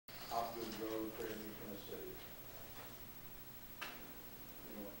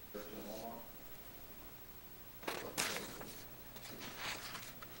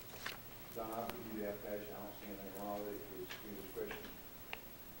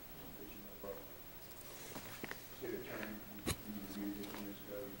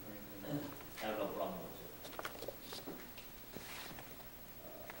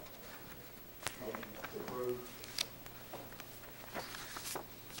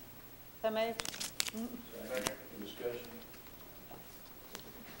moved. Second. Any discussion?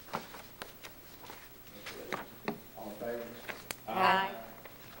 All in favor? Aye.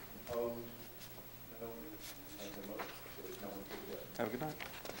 Opposed? No. Make the motion. So there's no one to go. Have a good night.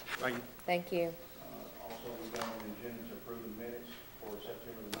 Thank you. Thank you. Also, we've got on the agenda to approve the minutes for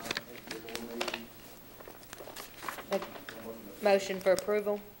September the 19th, the board meeting. Motion for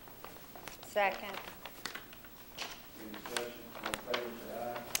approval. Second. Any discussion? All in favor, say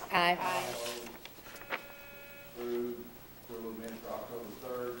aye. Aye. Opposed? Approved. Approval of minutes for October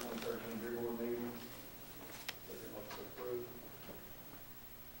 3rd, 2013, board meeting. Is there a motion to approve?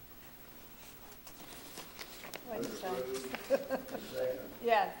 Wait, Motion so- approved. Second.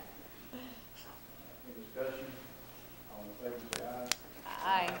 Yes. Any discussion? All in favor, say aye.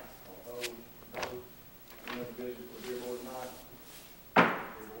 Aye. All opposed? No. Any other business for the board tonight?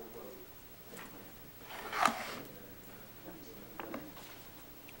 Dear board closed.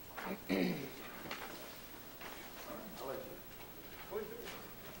 I'll let you.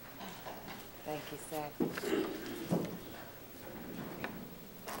 Thank you, Zach.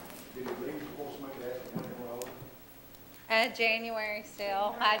 Did you leave before somebody asked you when they were over? January still.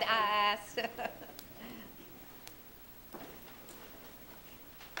 I asked. We'll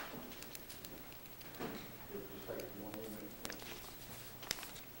just take one more minute.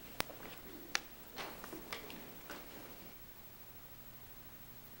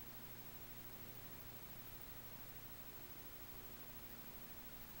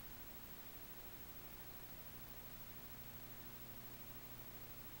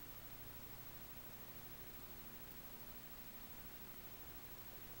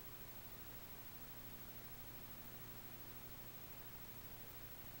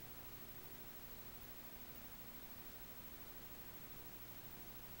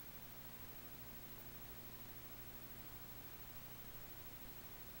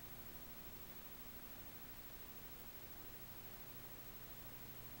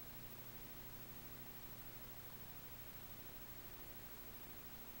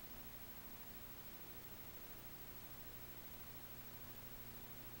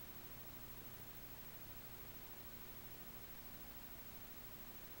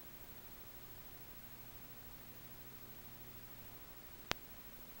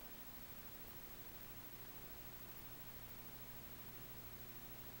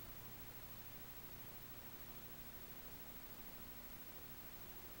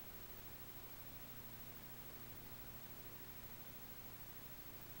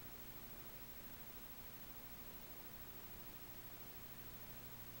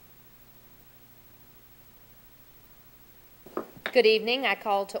 Good evening. I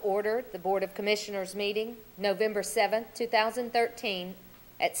call to order the Board of Commissioners meeting, November 7th, 2013,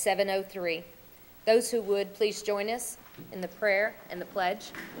 at 7:03. Those who would, please join us in the prayer and the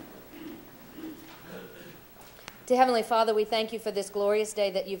pledge. To Heavenly Father, we thank you for this glorious day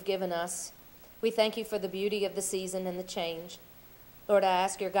that you've given us. We thank you for the beauty of the season and the change. Lord, I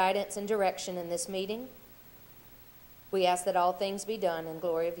ask your guidance and direction in this meeting. We ask that all things be done in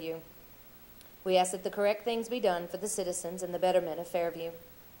glory of you. We ask that the correct things be done for the citizens and the betterment of Fairview.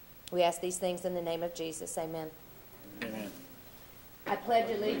 We ask these things in the name of Jesus. Amen. Amen. I pledge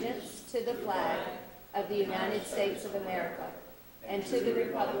allegiance to the flag of the United States of America and to the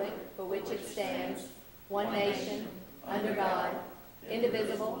republic for which it stands, one nation, under God,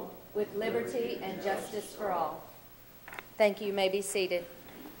 indivisible, with liberty and justice for all. Thank you. You may be seated.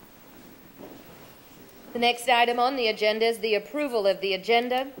 The next item on the agenda is the approval of the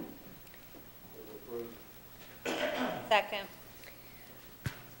agenda. Second.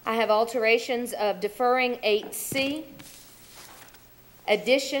 I have alterations of deferring 8C,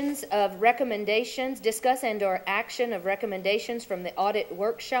 additions of recommendations, discuss and/or action of recommendations from the audit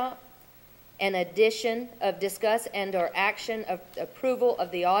workshop, and addition of discuss and/or action of approval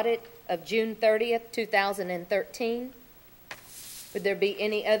of the audit of June 30th, 2013. Would there be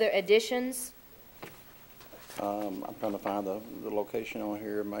any other additions? I'm trying to find the location on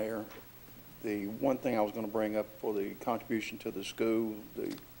here, Mayor. The one thing I was going to bring up for the contribution to the school,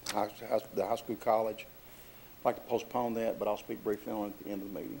 the high school college, I'd like to postpone that, but I'll speak briefly on it at the end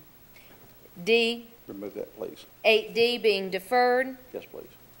of the meeting. D, Remove that, please. 8D being deferred. Yes, please.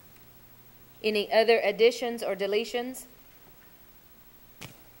 Any other additions or deletions?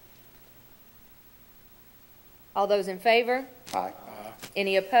 All those in favor? Aye.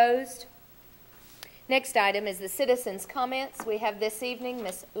 Any opposed? Next item is the citizens' comments. We have this evening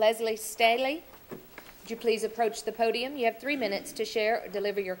Ms. Leslie Staley. Would you please approach the podium? You have 3 minutes to share or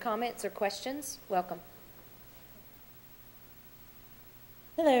deliver your comments or questions. Welcome.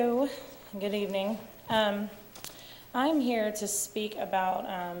 Hello, good evening. I'm here to speak about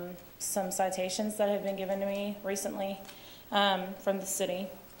some citations that have been given to me recently from the city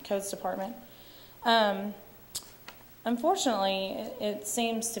codes department. Unfortunately, it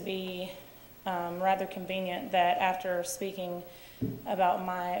seems to be rather convenient that after speaking about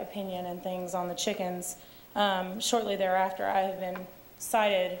my opinion and things on the chickens, shortly thereafter I have been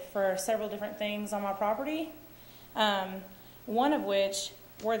cited for several different things on my property, one of which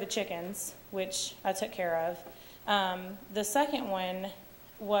were the chickens, which I took care of. The second one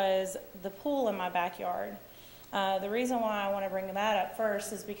was the pool in my backyard. The reason why I want to bring that up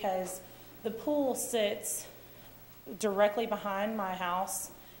first is because the pool sits directly behind my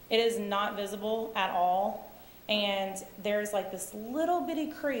house. It is not visible at all, and there's like this little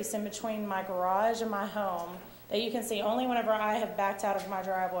bitty crease in between my garage and my home that you can see only whenever I have backed out of my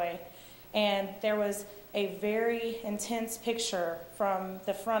driveway. And there was a very intense picture from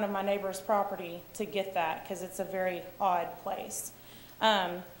the front of my neighbor's property to get that, because it's a very odd place.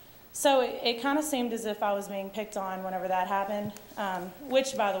 So it kind of seemed as if I was being picked on whenever that happened,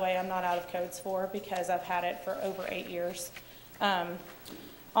 which, by the way, I'm not out of codes for because I've had it for over 8 years.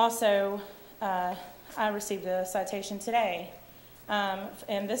 Also, I received a citation today,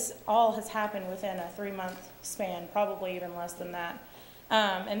 and this all has happened within a 3-month span, probably even less than that.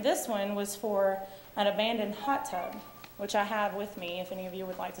 And this one was for an abandoned hot tub, which I have with me if any of you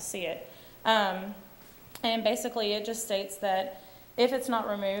would like to see it. And basically it just states that if it's not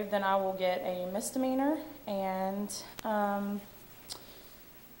removed, then I will get a misdemeanor, and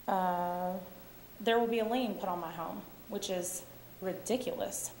there will be a lien put on my home, which is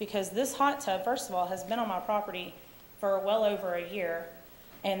ridiculous because this hot tub, first of all, has been on my property for well over a year,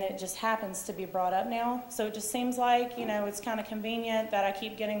 and it just happens to be brought up now. So it just seems like, you know, it's kind of convenient that I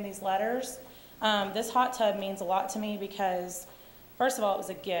keep getting these letters. This hot tub means a lot to me because, first of all, it was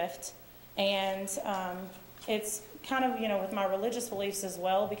a gift, and it's kind of, you know, with my religious beliefs as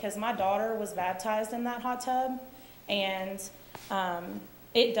well, because my daughter was baptized in that hot tub, and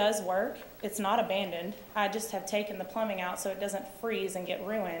it does work. It's not abandoned. I just have taken the plumbing out so it doesn't freeze and get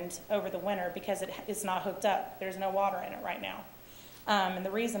ruined over the winter because it's not hooked up. There's no water in it right now. And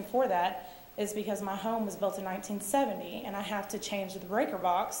the reason for that is because my home was built in 1970, and I have to change the breaker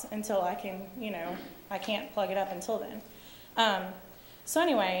box until I can, you know, I can't plug it up until then. So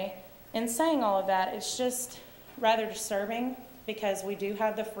anyway, in saying all of that, it's just rather disturbing because we do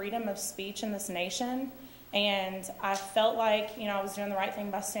have the freedom of speech in this nation, and I felt like, you know, I was doing the right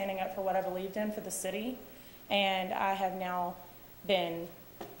thing by standing up for what I believed in for the city, and I have now been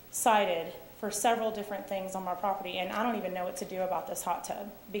cited for several different things on my property, and I don't even know what to do about this hot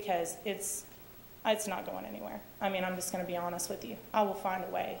tub because it's not going anywhere. I mean, I'm just going to be honest with you. I will find a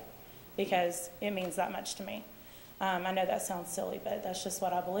way because it means that much to me. I know that sounds silly, but that's just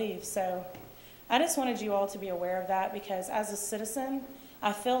what I believe. So I just wanted you all to be aware of that because as a citizen,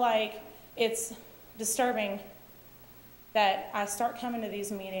 I feel like it's disturbing that I start coming to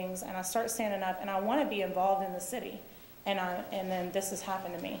these meetings and I start standing up and I want to be involved in the city, and then this has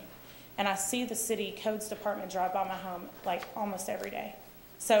happened to me. And I see the city codes department drive by my home like almost every day.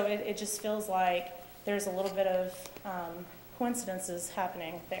 So it just feels like there's a little bit of coincidences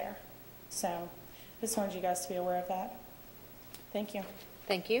happening there. So just wanted you guys to be aware of that. Thank you.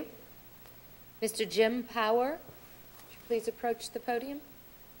 Thank you. Mr. Jim Power, would you please approach the podium?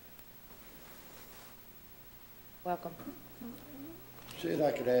 Welcome. See if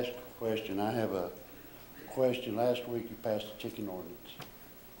I could ask a question. I have a question. Last week you passed the chicken ordinance.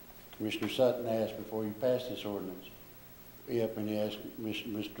 Commissioner Sutton asked before you passed this ordinance, and he asked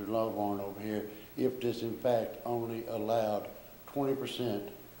Mr. Loveborn over here, if this in fact only allowed 20%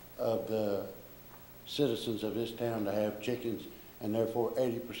 of the citizens of this town to have chickens, and therefore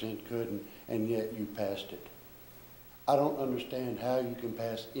 80% couldn't, and yet you passed it. I don't understand how you can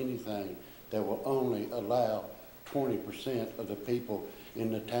pass anything that will only allow 20% of the people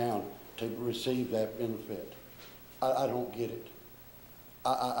in the town to receive that benefit. I don't get it.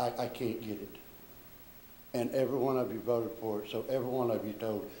 I can't get it. And every one of you voted for it, so every one of you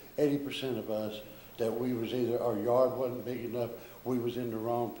told 80% of us that we was either, our yard wasn't big enough, we was in the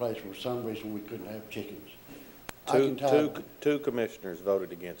wrong place for some reason we couldn't have chickens. Two commissioners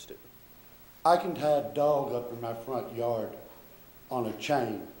voted against it. I can tie a dog up in my front yard on a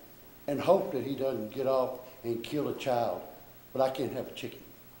chain and hope that he doesn't get off and kill a child, but I can't have a chicken.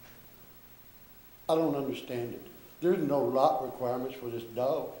 I don't understand it. There's no lot requirements for this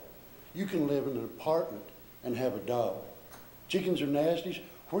dog. You can live in an apartment and have a dog. Chickens are nasties.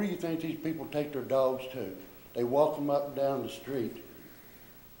 Where do you think these people take their dogs to? They walk them up and down the street.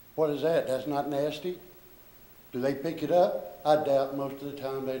 What is that? That's not nasty? Do they pick it up? I doubt most of the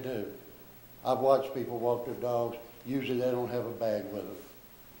time they do. I've watched people walk their dogs usually they don't have a bag with them.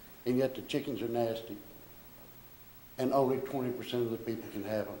 And yet the chickens are nasty. And only 20% of the people can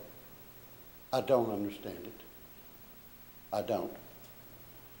have them. I don't understand it. I don't.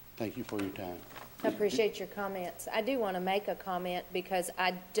 Thank you for your time. I appreciate your comments. I do want to make a comment because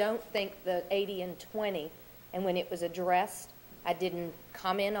I don't think the 80 and 20, and when it was addressed, I didn't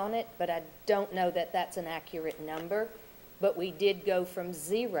comment on it, but I don't know that that's an accurate number. But we did go from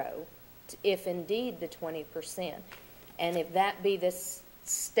 0 to, if indeed, the 20%. And if that be the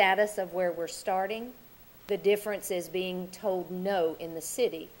status of where we're starting, the difference is being told no in the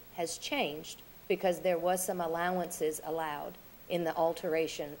city has changed because there was some allowances allowed in the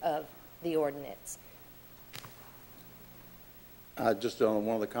alteration of the ordinance. Just on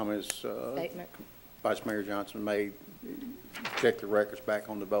one of the comments, Statement. Vice Mayor Johnson made, check the records back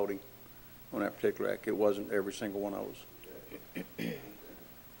on the voting on that particular act. It wasn't every single one of us.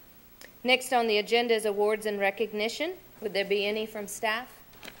 Next on the agenda is awards and recognition. Would there be any from staff?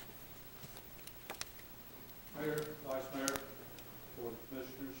 Mayor, Vice Mayor, Board of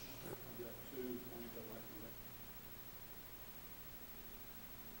Commissioners, I've got 2 things I'd like to make.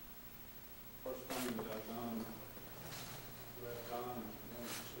 First thing that I've done, Redcon, and want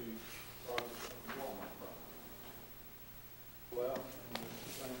to see progress on the Walmart property. Well, and Mr.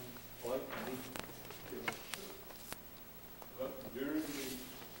 Sam Blakely, but during the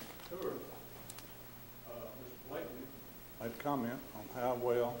tour, Mr. Blakely made a comment on how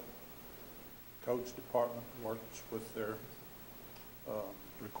well Codes Department works with their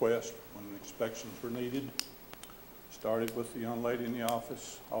request when inspections were needed. Started with the young lady in the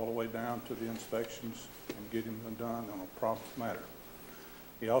office, all the way down to the inspections and getting them done on a prompt manner.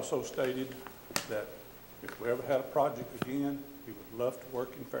 He also stated that if we ever had a project again, he would love to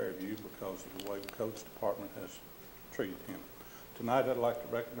work in Fairview because of the way the Codes Department has treated him. Tonight, I'd like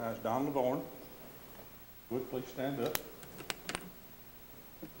to recognize Don LeBorn. Would please stand up?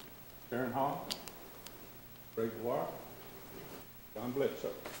 Sharon Hall, Greg Dwyer, John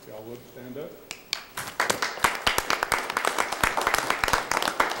Bledsoe. Y'all would stand up.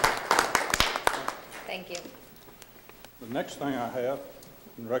 Thank you. The next thing I have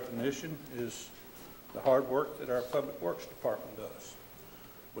in recognition is the hard work that our Public Works Department does.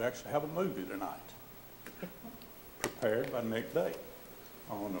 We actually have a movie tonight, prepared by Nick Day,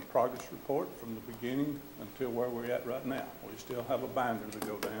 on a progress report from the beginning until where we're at right now. We still have a binder to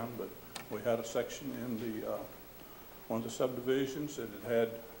go down, but we had a section in the one of the subdivisions that had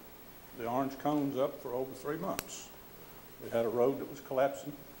the orange cones up for over 3 months. We had a road that was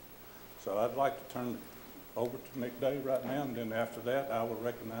collapsing. So I'd like to turn it over to Nick Day right now, and then after that, I will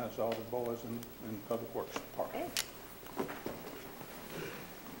recognize all the boys in the Public Works Department. Okay.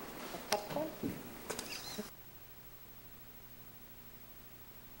 Popcorn?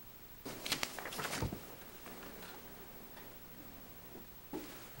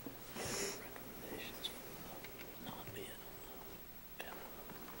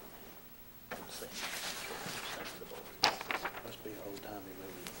 Must be old-timey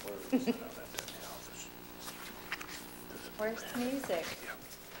moving the words. Where's the music?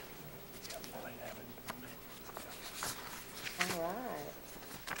 All right.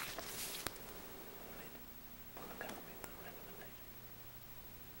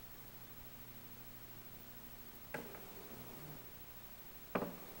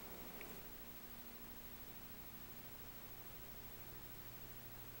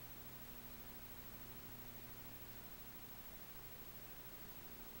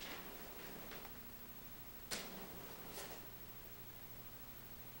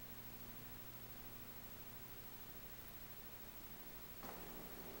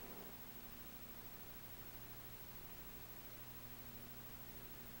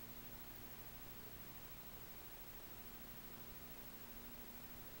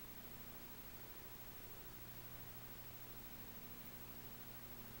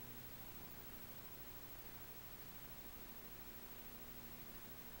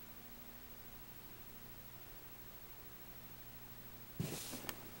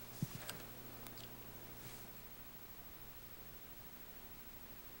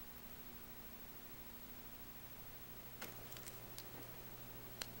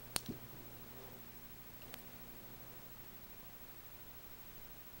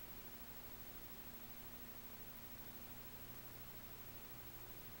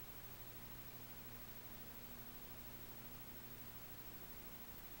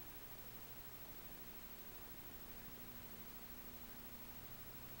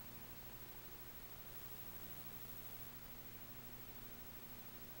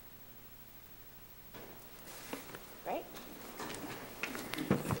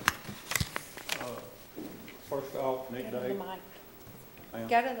 Nick Go to Day. the mic. Ma'am?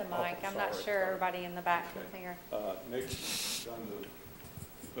 Go to the Oh, mic. I'm not sorry, sure sorry. everybody in the back can Okay. hear. Nick's done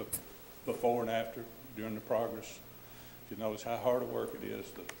the before and after, during the progress. If you notice how hard a work it is,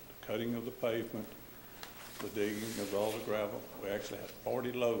 the cutting of the pavement, the digging of all the gravel. We actually had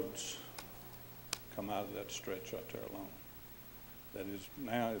 40 loads come out of that stretch right there alone. That is,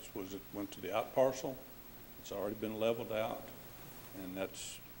 now it went to the out parcel. It's already been leveled out. And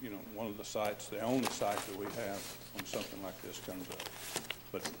that's, you know, one of the sites, the only site that we have when something like this comes up.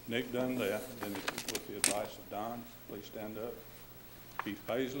 But Nick done that, and with the advice of Don, please stand up. Keith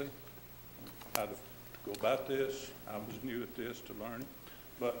Paisley, how to go about this. I was new at this to learn it,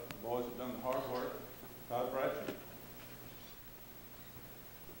 but the boys have done the hard work. Todd Bratcher,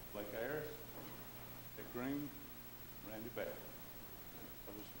 Blake Harris, Dick Green, Randy Bear.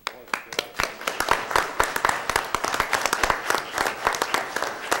 Those boys that did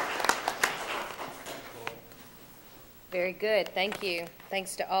Very good, thank you.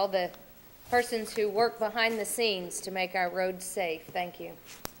 Thanks to all the persons who work behind the scenes to make our roads safe. Thank you.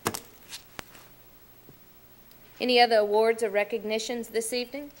 Any other awards or recognitions this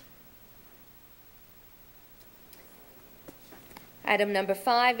evening? Item number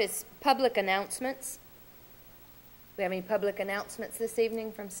 5 is public announcements. Do we have any public announcements this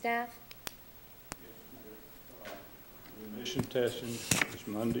evening from staff? Emission testing is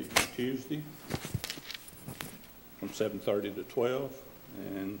Monday and Tuesday from 7:30 to 12,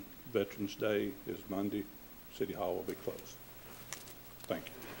 and Veterans Day is Monday. City Hall will be closed. Thank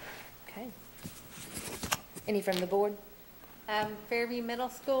you. Okay. Any from the board? Fairview Middle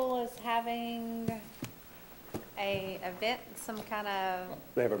School is having a event, some kind of,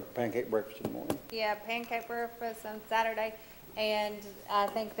 They have a pancake breakfast in the morning. yeah, pancake breakfast on Saturday. And I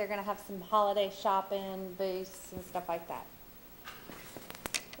think they're gonna have some holiday shopping booths and stuff like that.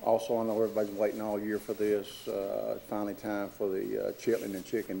 Also, I know everybody's waiting all year for this. It's finally time for the chitlin and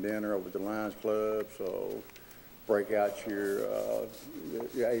chicken dinner over at the Lions Club. So break out your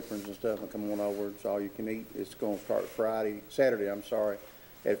aprons and stuff and come on over. It's all you can eat. It's going to start Saturday,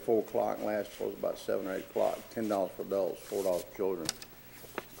 at 4 o'clock and last till about 7 or 8 o'clock. $10 for adults, $4 for children,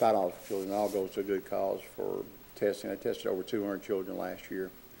 $5 for children. It all goes to a good cause for testing. They tested over 200 children last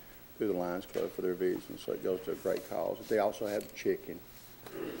year through the Lions Club for their vision. So it goes to a great cause. They also have chicken.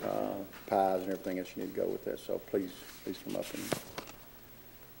 Pies and everything else you need to go with that. So please come up and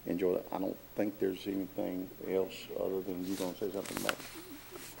enjoy that. I don't think there's anything else other than you going to say something about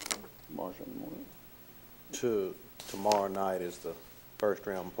Marcia in the morning. Tomorrow night is the first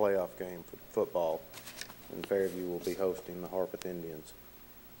round playoff game for football, and Fairview will be hosting the Harpeth Indians.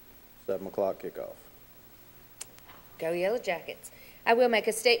 7 o'clock kickoff. Go Yellow Jackets. I will make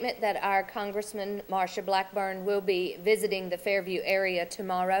a statement that our Congressman Marsha Blackburn will be visiting the Fairview area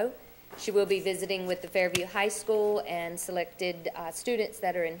tomorrow. She will be visiting with the Fairview High School and selected students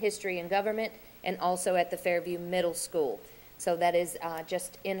that are in history and government, and also at the Fairview Middle School. So that is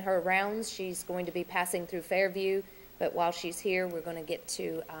just in her rounds. She's going to be passing through Fairview, but while she's here, we're going to get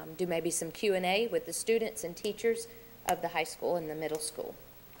to do maybe some Q&A with the students and teachers of the high school and the middle school.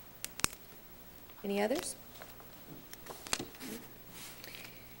 Any others?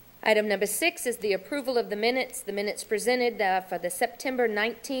 Item number 6 is the approval of the minutes. The minutes presented for the September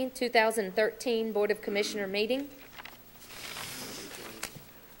 19, 2013 Board of Commissioner meeting.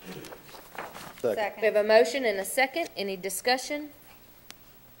 Second. We have a motion and a second. Any discussion?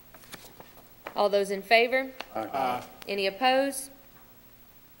 All those in favor? Aye. Any opposed?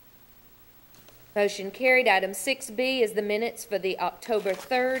 Motion carried. Item 6B is the minutes for the October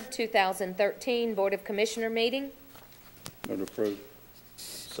 3rd, 2013 Board of Commissioner meeting. Move to approve.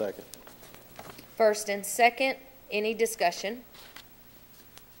 Second. First and second, any discussion?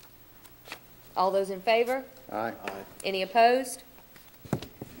 All those in favor? Aye. Aye. Any opposed?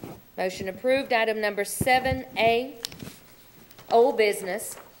 Motion approved. Item number 7A, old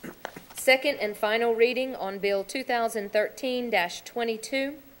business. Second and final reading on Bill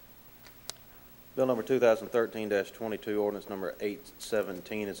 2013-22. Bill number 2013-22, ordinance number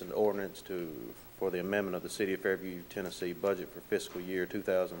 817 is an ordinance for the amendment of the City of Fairview, Tennessee budget for fiscal year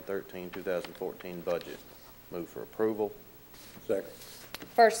 2013-2014 budget. Move for approval. Second.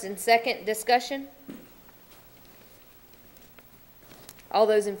 First and second, discussion? All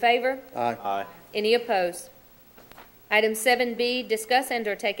those in favor? Aye. Aye. Any opposed? Item 7B, discuss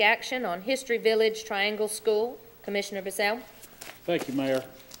and/or take action on History Village Triangle School. Commissioner Bissell. Thank you, Mayor.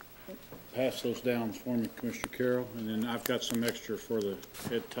 Pass those down for me, Commissioner Carroll, and then I've got some extra for the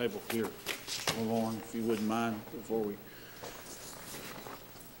head table here. Lauren, if you wouldn't mind, before we.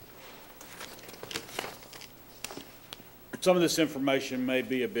 Some of this information may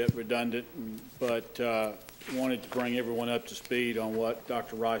be a bit redundant, but wanted to bring everyone up to speed on what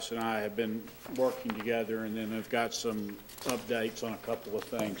Dr. Rice and I have been working together, and then I've got some updates on a couple of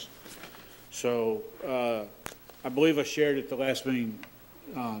things. So I believe I shared at the last meeting,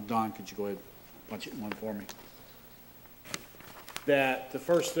 Don, could you go ahead and punch it in one for me? That the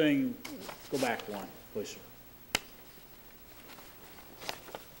first thing, go back one, please, sir.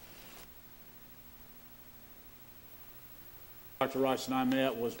 Dr. Rice and I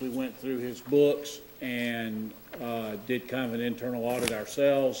met was we went through his books and did kind of an internal audit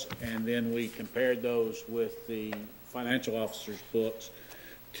ourselves, and then we compared those with the financial officer's books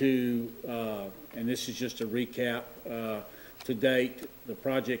to, and this is just a recap, to date, the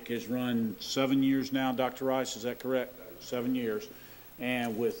project has run 7 years now, Dr. Rice, is that correct? 7 years.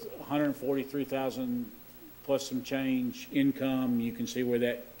 And with 143,000 plus some change income, you can see where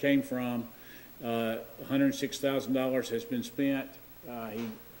that came from. $106,000 has been spent. He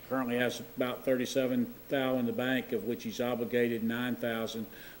currently has about $37,000 in the bank, of which he's obligated $9,000.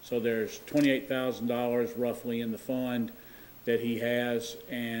 So there's $28,000 roughly in the fund that he has,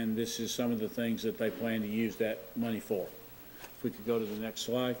 and this is some of the things that they plan to use that money for. If we could go to the next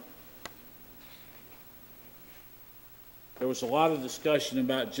slide. There was a lot of discussion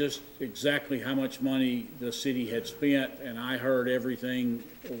about just exactly how much money the city had spent, and I heard everything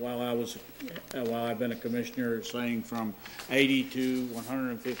while I've been a commissioner, saying from 80 to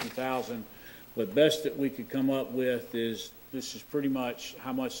 150,000. But best that we could come up with is this is pretty much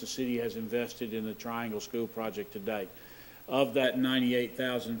how much the city has invested in the Triangle School project to date. Of that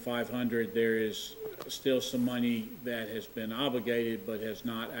 98,500, there is still some money that has been obligated but has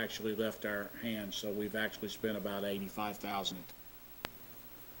not actually left our hands. So we've actually spent about 85,000.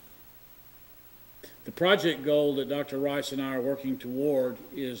 The project goal that Dr. Rice and I are working toward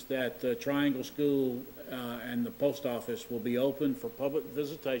is that the Triangle School and the post office will be open for public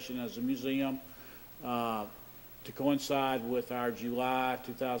visitation as a museum to coincide with our July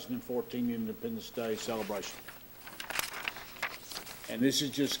 2014 Independence Day celebration. And this is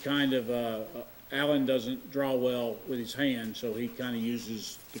just kind of, Alan doesn't draw well with his hands, so he kind of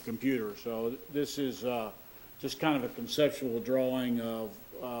uses the computer. So this is just kind of a conceptual drawing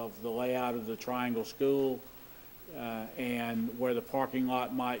of the layout of the Triangle School and where the parking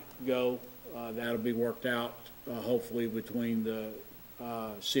lot might go. That'll be worked out, hopefully, between the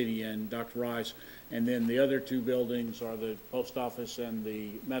city and Dr. Rice. And then the other two buildings are the post office and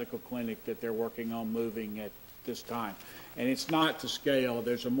the medical clinic that they're working on moving at this time. And it's not to scale.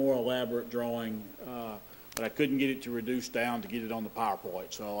 There's a more elaborate drawing, but I couldn't get it to reduce down to get it on the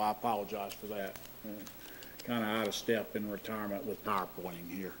PowerPoint, so I apologize for that. Kind of out of step in retirement with PowerPointing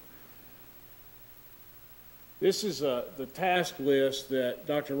here. This is the task list that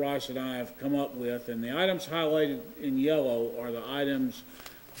Dr. Rice and I have come up with, and the items highlighted in yellow are the items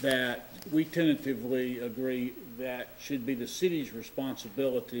that we tentatively agree that should be the city's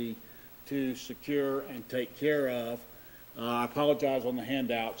responsibility to secure and take care of. I apologize on the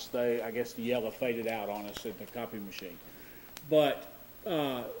handouts. I guess the yellow faded out on us at the copy machine. But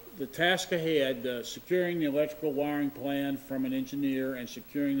the task ahead, securing the electrical wiring plan from an engineer and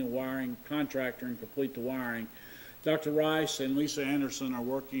securing the wiring contractor and complete the wiring. Dr. Rice and Lisa Anderson are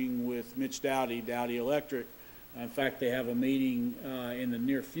working with Mitch Dowdy, Dowdy Electric. In fact, they have a meeting in the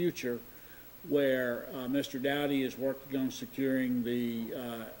near future where Mr. Dowdy is working on securing the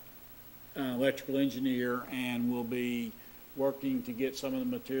electrical engineer, and will be working to get some of the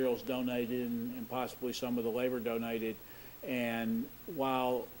materials donated and possibly some of the labor donated. And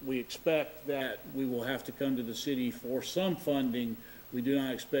while we expect that we will have to come to the city for some funding, we do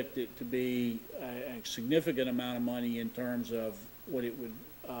not expect it to be a significant amount of money in terms of what it would,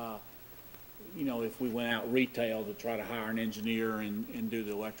 you know, if we went out retail to try to hire an engineer and do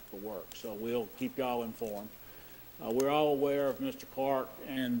the electrical work. So we'll keep y'all informed. We're all aware of Mr. Clark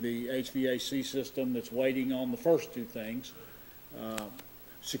and the HVAC system that's waiting on the first two things.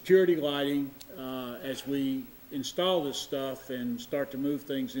 Security lighting, as we install this stuff and start to move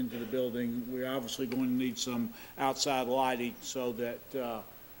things into the building, we're obviously going to need some outside lighting so that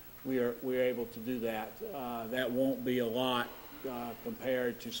we're able to do that. That won't be a lot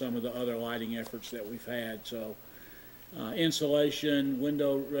compared to some of the other lighting efforts that we've had. So insulation,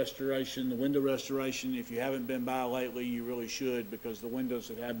 window restoration. The window restoration, if you haven't been by lately, you really should, because the windows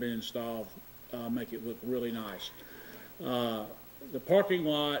that have been installed make it look really nice. The parking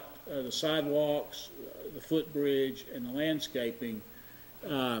lot, the sidewalks, the footbridge, and the landscaping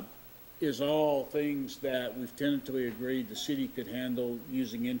is all things that we've tentatively agreed the city could handle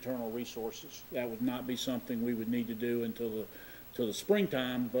using internal resources. That would not be something we would need to do until the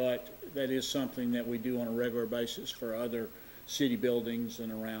springtime, but that is something that we do on a regular basis for other city buildings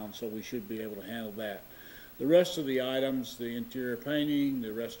and around, so we should be able to handle that. The rest of the items, the interior painting,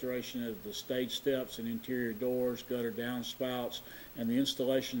 the restoration of the stage steps and interior doors, gutter downspouts, and the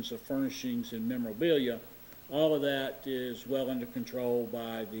installations of furnishings and memorabilia, all of that is well under control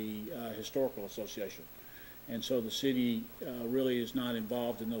by the Historical Association. And so the city really is not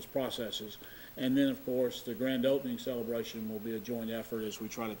involved in those processes. And then, of course, the grand opening celebration will be a joint effort as we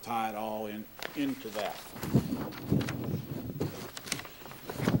try to tie it all into that.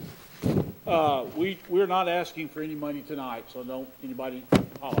 We're not asking for any money tonight, so don't anybody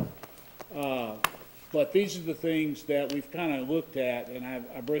holler. But these are the things that we've kind of looked at, and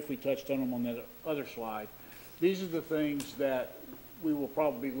I briefly touched on them on that other slide. These are the things that we will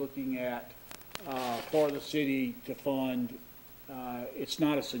probably be looking at for the city to fund. It's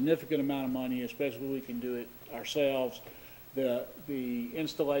not a significant amount of money, especially if we can do it ourselves. The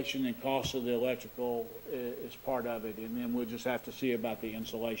installation and cost of the electrical is part of it, and then we'll just have to see about the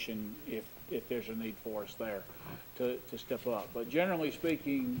insulation if there's a need for us there to step up. But generally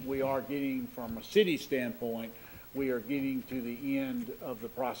speaking, we are getting, from a city standpoint, we are getting to the end of the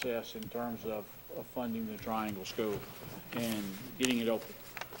process in terms of funding the Triangle School and getting it open.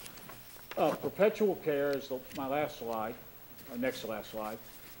 Perpetual care is my last slide, or next to last slide.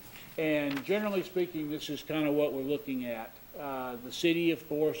 And generally speaking, this is kind of what we're looking at. The city, of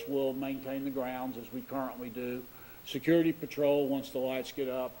course, will maintain the grounds as we currently do. Security patrol, once the lights get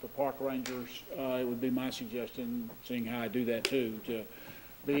up, the park rangers, it would be my suggestion, seeing how I do that too, to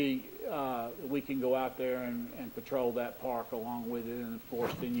be, we can go out there and patrol that park along with it, and of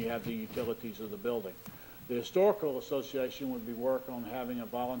course then you have the utilities of the building. The Historical Association would be working on having a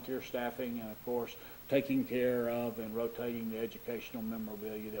volunteer staffing and of course taking care of and rotating the educational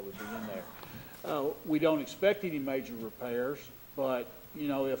memorabilia that would be in there. We don't expect any major repairs, but you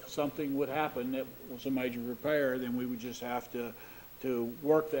know, if something would happen that was a major repair, then we would just have to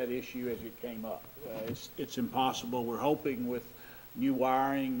work that issue as it came up. It's impossible. We're hoping with new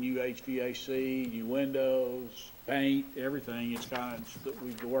wiring, new HVAC, new windows, paint, everything. It's kind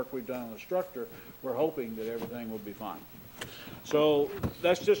of the work we've done on the structure. We're hoping that everything will be fine. So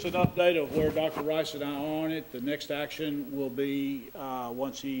that's just an update of where Dr. Rice and I are on it. The next action will be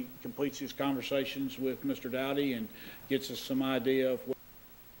once he completes his conversations with Mr. Dowdy and gets us some idea of what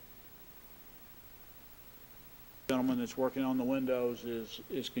the gentleman that's working on the windows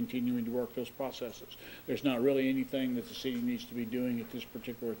is continuing to work those processes. There's not really anything that the city needs to be doing at this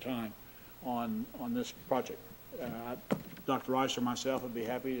particular time on this project. Dr. Rice or myself would be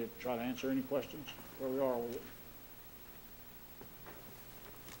happy to try to answer any questions where we are with it.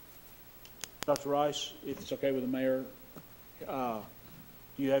 Dr. Rice, if it's okay with the mayor, do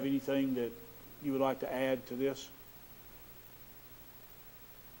you have anything that you would like to add to this?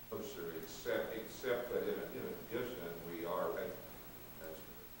 No, sir, except that in addition, we are looking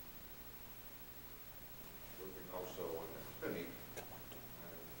also on the clinic.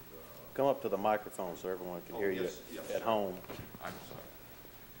 Come up to the microphone so everyone can hear you at home. I'm sorry.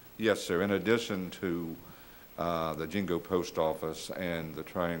 Yes, sir. In addition to the Jingo Post Office and the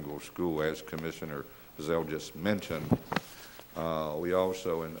Triangle School, as Commissioner Zell just mentioned, we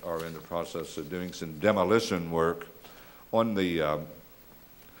also are in the process of doing some demolition work on the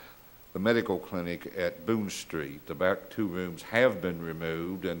medical clinic at Boone Street. The back two rooms have been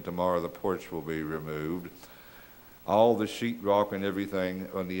removed, and tomorrow the porch will be removed. All the sheetrock and everything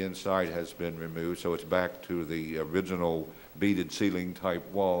on the inside has been removed, so it's back to the original beaded ceiling type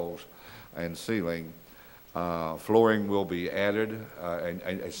walls and ceiling. Flooring will be added, and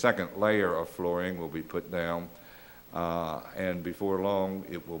a second layer of flooring will be put down, and before long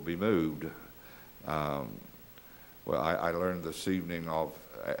it will be moved. Well, I learned this evening of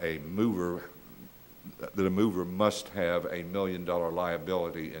a mover, that a mover must have $1 million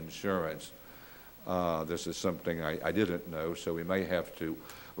liability insurance. This is something I didn't know, so we may have to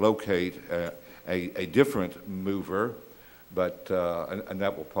locate a different mover, but and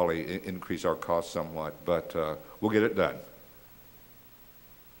that will probably increase our costs somewhat, but we'll get it done.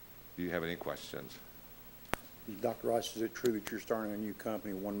 Do you have any questions? Dr. Rice, is it true that you're starting a new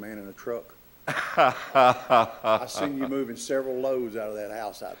company, one man in a truck? I seen you moving several loads out of that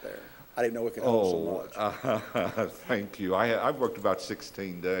house out there. I didn't know it could hold so much. Thank you. I've worked about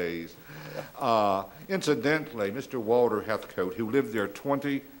 16 days. Incidentally, Mr. Walter Heathcote, who lived there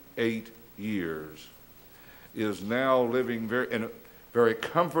 28 years, is now living very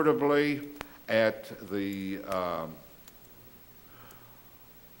comfortably at the,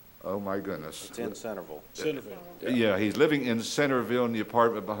 oh my goodness. It's in Centerville. Centerville. Yeah, he's living in Centerville in the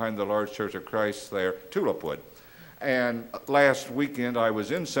apartment behind the large Church of Christ there, Tulipwood. And last weekend I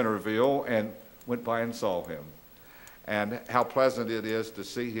was in Centerville and went by and saw him. and how pleasant it is to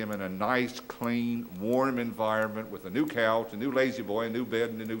see him in a nice, clean, warm environment with a new couch, a new lazy boy, a new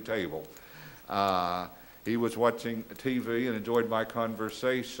bed, and a new table. He was watching TV and enjoyed my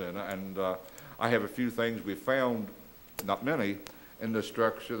conversation, and I have a few things we found, not many, in the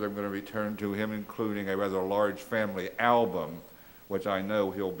structure that I'm going to return to him, including a rather large family album, which I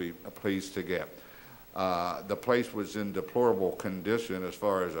know he'll be pleased to get. The place was in deplorable condition as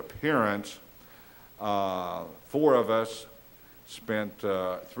far as appearance. 4 of us spent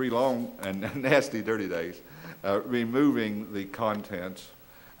 3 long and nasty, dirty days removing the contents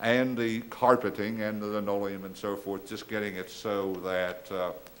and the carpeting and the linoleum and so forth, just getting it so that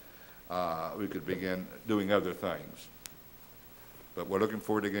we could begin doing other things. But we're looking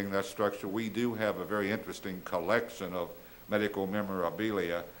forward to getting that structure. We do have a very interesting collection of medical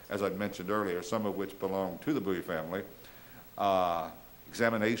memorabilia, as I mentioned earlier, some of which belong to the Bowie family.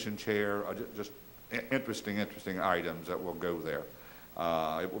 Examination chair, just interesting items that will go there.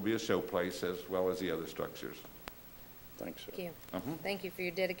 It will be a showplace as well as the other structures. Thanks, sir. Thank you. Thank you for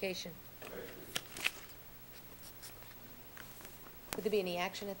your dedication. Would there be any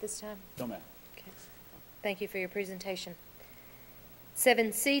action at this time? No, ma'am. Okay. Thank you for your presentation.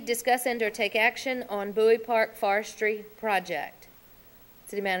 7C, discuss and or take action on Bowie Park Forestry Project.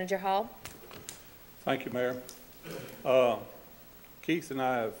 City Manager Hall. Thank you, Mayor. Keith and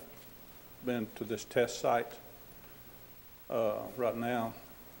I have been to this test site. Right now,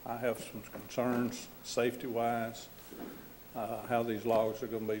 I have some concerns, safety-wise, how these logs are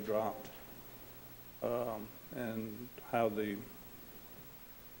going to be dropped, and how the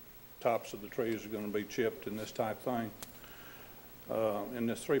tops of the trees are going to be chipped and this type thing. In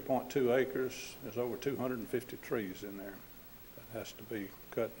this 3.2 acres, there's over 250 trees in there that has to be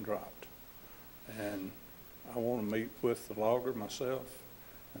cut and dropped. And I want to meet with the logger myself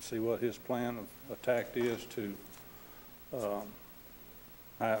and see what his plan of attack is to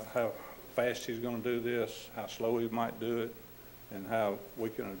how fast he's going to do this, how slow he might do it, and how we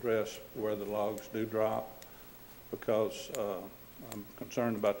can address where the logs do drop, because I'm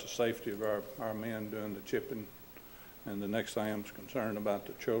concerned about the safety of our men doing the chipping. And the next thing I'm concerned about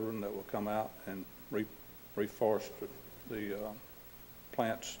the children that will come out and reforest the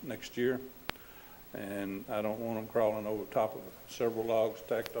plants next year. And I don't want them crawling over top of several logs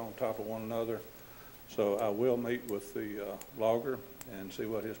stacked on top of one another. So I will meet with the logger and see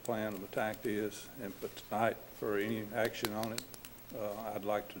what his plan of attack is. And but tonight, for any action on it, I'd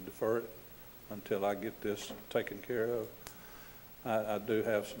like to defer it until I get this taken care of. I do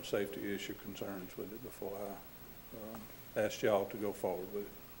have some safety issue concerns with it before I ask y'all to go forward with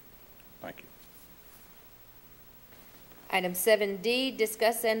it. Thank you. Item 7D,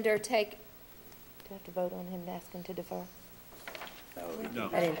 discuss and or take, do I have to vote on him asking to defer? No.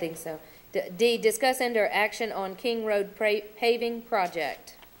 I didn't think so. D, discuss and or action on King Road paving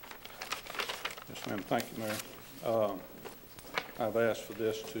project. Yes, ma'am. Thank you, Mayor. I've asked for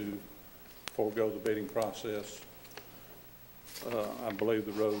this to forego the bidding process. I believe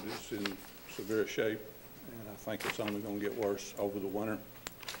the road is in severe shape, and I think it's only going to get worse over the winter.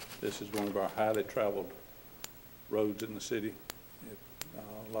 This is one of our highly traveled roads in the city.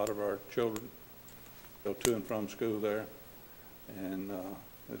 A lot of our children go to and from school there, and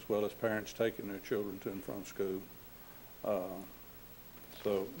as well as parents taking their children to and from school.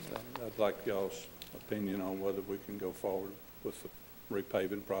 So I'd like y'all's opinion on whether we can go forward with the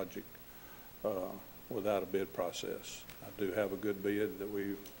repaving project without a bid process. I do have a good bid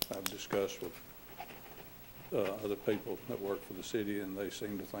that I've discussed with other people that work for the city, and they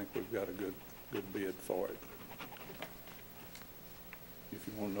seem to think we've got a good bid for it. If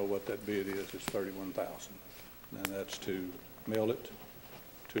you want to know what that bid is, it's $31,000, and that's to mill it,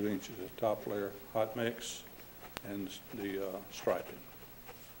 2 inches of top layer hot mix, and the striping.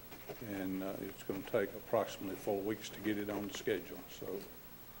 And it's going to take approximately 4 weeks to get it on the schedule. So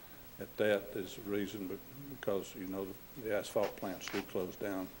at that is the reason, because you know the asphalt plants do close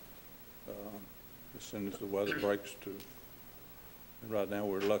down as soon as the weather breaks. And right now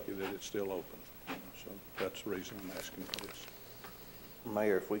we're lucky that it's still open. So that's the reason I'm asking for this.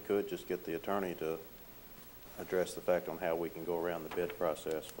 Mayor, if we could just get the attorney to address the fact on how we can go around the bid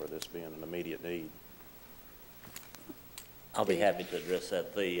process for this being an immediate need. I'll be happy to address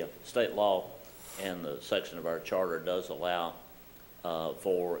that. The state law and the section of our charter does allow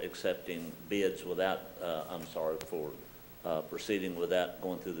for accepting bids without, for proceeding without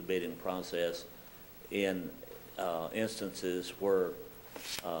going through the bidding process in instances where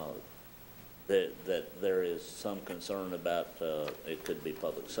that there is some concern about, it could be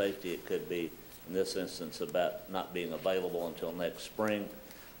public safety, it could be, in this instance, about not being available until next spring.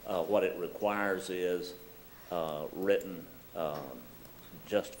 What it requires is written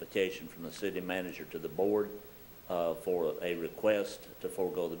justification from the city manager to the board for a request to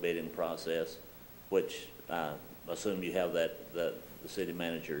forego the bidding process, which I assume you have the city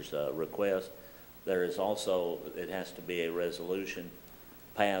manager's request. There is also, it has to be a resolution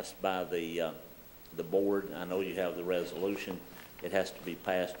passed by the board. I know you have the resolution. It has to be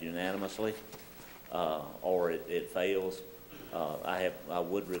passed unanimously, or it fails. I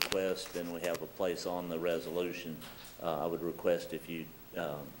would request, and we have a place on the resolution, I would request if you,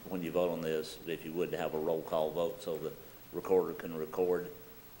 when you vote on this, if you would have a roll call vote so the recorder can record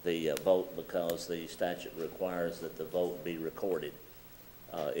the vote, because the statute requires that the vote be recorded.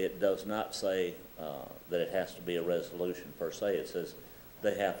 It does not say that it has to be a resolution per se. It says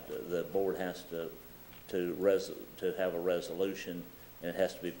the board has to have a resolution, and it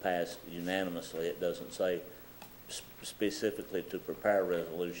has to be passed unanimously. It doesn't say specifically to prepare a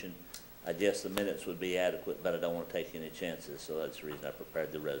resolution. I guess the minutes would be adequate, but I don't want to take any chances, so that's the reason I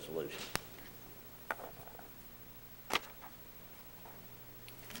prepared the resolution.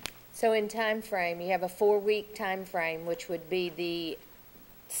 So in time frame, you have a 4-week time frame, which would be the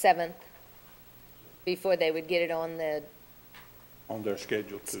 7th, before they would get it on the On their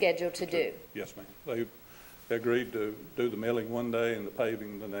schedule to. schedule to do. Yes, ma'am. They agreed to do the milling one day and the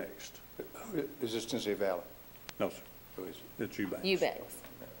paving the next. Is this Tennessee Valley? No, sir. Who is it? It's Eubanks. Eubanks.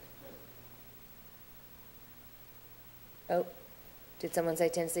 Oh, did someone say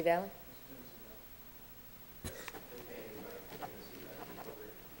Tennessee Valley?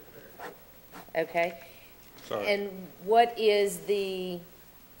 Okay. Sorry. And what is the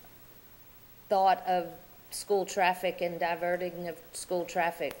thought of school traffic and diverting of school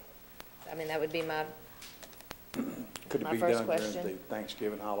traffic? I mean, that would be my, Could it My be first done question. during the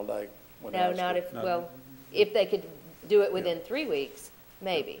Thanksgiving holiday? when no, high not school- if, No. well, if they could do it within 3 weeks,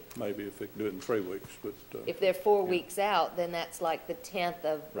 maybe. Maybe if they could do it in 3 weeks, but. If they're 4 yeah. weeks out, then that's like the 10th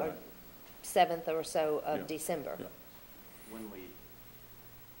of, or Right. 7th or so Yeah. of December. Yeah. When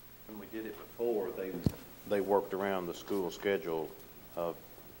we did it before, they worked around the school schedule of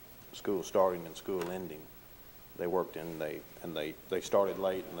school starting and school ending. They worked in, they started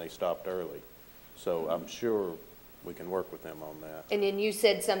late and they stopped early. So I'm sure we can work with them on that. And then you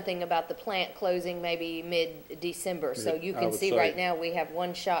said something about the plant closing maybe mid-December, so you I can would see say- right now, we have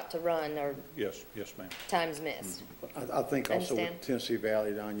one shot to run, or Yes, ma'am. times missed. I think also Understand. with Tennessee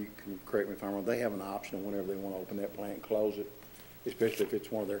Valley, Don, you can correct me if I'm wrong, they have an option whenever they want to open that plant and close it, especially if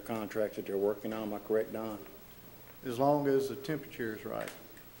it's one of their contracts that they're working on. Am I correct, Don? As long as the temperature is right. It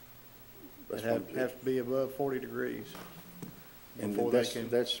That's has one- to be above 40 degrees And before they can,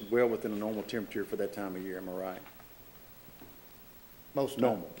 that's well within a normal temperature for that time of year, am I right? most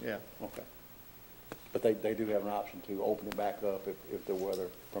normal. Yeah. Okay. But they do have an option to open it back up if the weather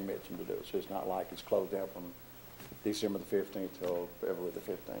permits them to do it. So it's not like it's closed down from December the 15th till February the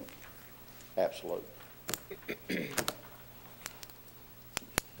 15th. Absolute.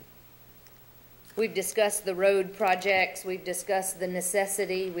 We've discussed the road projects, we've discussed the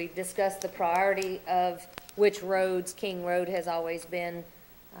necessity, we've discussed the priority of which roads. King Road has always been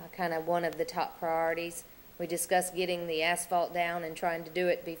kind of one of the top priorities. We discussed getting the asphalt down and trying to do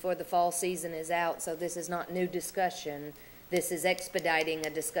it before the fall season is out, so this is not new discussion. This is expediting a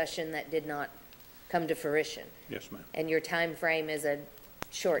discussion that did not come to fruition. Yes, ma'am. And your time frame is a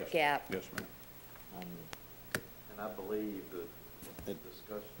short Yes. gap. Yes, ma'am. And I believe that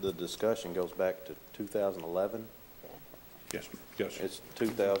the discussion goes back to 2011. Yes, ma'am. Yes, sir. It's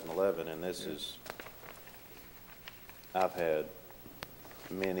 2011, and this is, I've had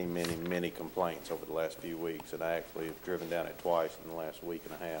many complaints over the last few weeks, and I actually have driven down it twice in the last week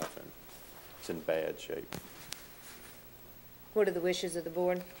and a half, and it's in bad shape. What are the wishes of the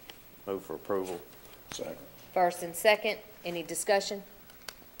board? Move for approval. Second. First and second, any discussion?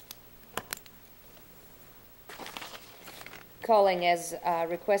 Calling as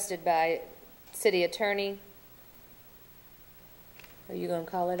requested by city attorney. Are you going to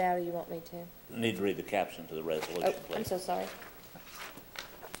call it out, or you want me to? Need to read the caption to the resolution, Oh, please. I'm so sorry.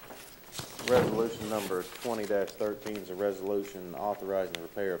 Resolution number 20-13 is a resolution authorizing the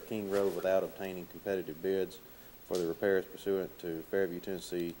repair of King Road without obtaining competitive bids for the repairs pursuant to Fairview,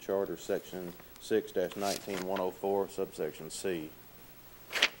 Tennessee Charter, Section 6-19104, subsection C.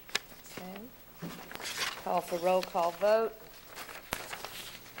 Okay. Call for roll call vote.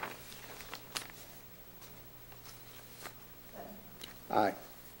 Aye.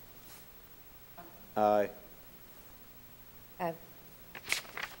 Aye. Aye.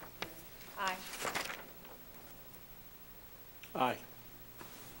 Aye. Aye.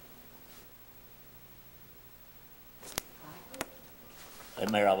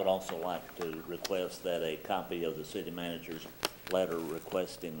 Mayor, I would also like to request that a copy of the city manager's letter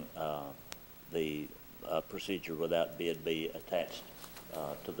requesting the procedure without bid be attached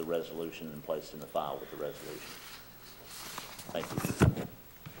to the resolution and placed in the file with the resolution. Thank you.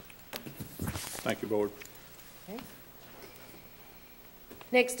 Thank you, Board. Okay.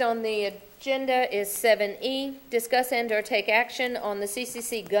 Next on the agenda is 7E, discuss and/or take action on the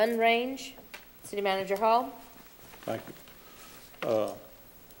CCC gun range. City Manager Hall. Thank you.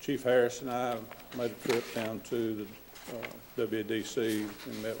 Chief Harris and I made a trip down to the WDC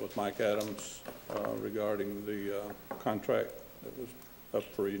and met with Mike Adams regarding the contract that was up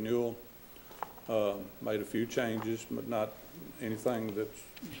for renewal. Made a few changes, but not anything that's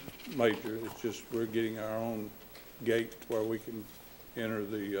major. It's just we're getting our own gate where we can enter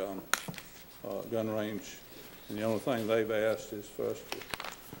the gun range. And the only thing they've asked is for us to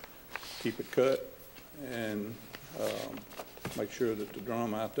keep it cut and make sure that the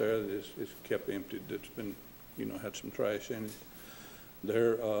drum out there is kept emptied. That's been, had some trash in it.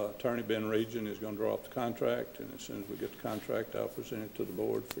 Their attorney, Ben Region, is going to draw up the contract, and as soon as we get the contract, I'll present it to the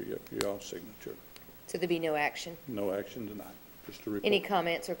board for your signature. So there'll be no action. No action tonight, just a report. Any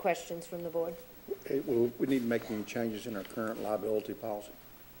comments or questions from the board? Well, we need to make any changes in our current liability policy?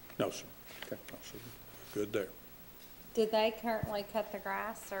 No, sir. Okay. No, sir. Good there. Did they currently cut the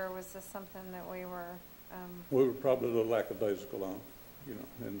grass, or was this something that we were, We were probably a little lackadaisical on,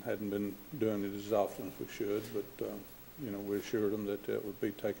 and hadn't been doing it as often as we should, but, we assured them that that would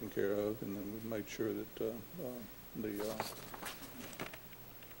be taken care of, and then we made sure that the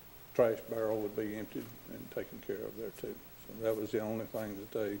trash barrel would be emptied and taken care of there too. So that was the only thing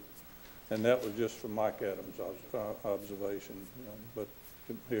that they, and that was just from Mike Adams' observation, but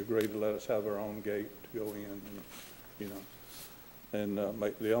he agreed to let us have our own gate to go in, and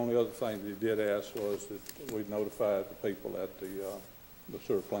the only other thing that he did ask was that we notified the people at the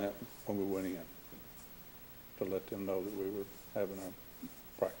sewer plant when we went in to let them know that we were having our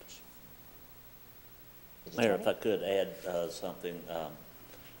practice. Mayor, if I could add something,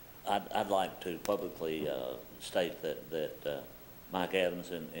 I'd like to publicly state that Mike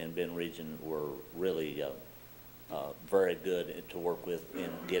Adams and Ben Region were really very good to work with in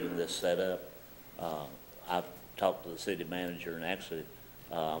getting this set up. I've talked to the city manager, and actually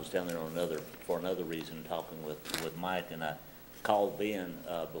I was down there for another reason, talking with Mike, and I called Ben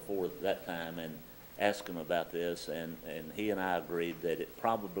before that time and asked him about this, and he and I agreed that it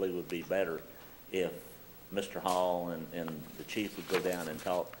probably would be better if Mr. Hall and the chief would go down and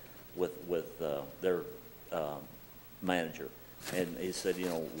talk with their manager. And he said,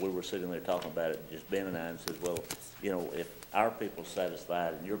 we were sitting there talking about it, just Ben and I, and said, well, if our people's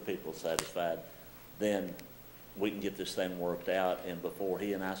satisfied and your people's satisfied, then we can get this thing worked out, and before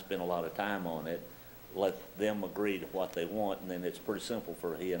he and I spend a lot of time on it, let them agree to what they want, and then it's pretty simple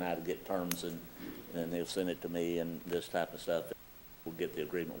for he and I to get terms, and they'll send it to me and this type of stuff. We'll get the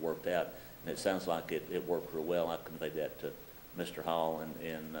agreement worked out, and it sounds like it worked real well. I conveyed that to Mr. Hall,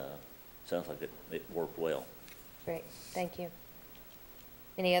 and sounds like it worked well. Great, thank you.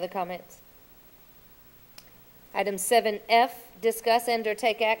 Any other comments? Item 7F, discuss and/or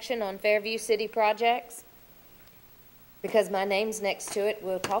take action on Fairview City projects. Because my name's next to it,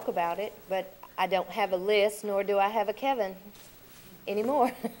 we'll talk about it, but I don't have a list, nor do I have a Kevin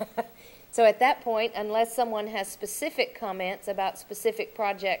anymore. So at that point, unless someone has specific comments about specific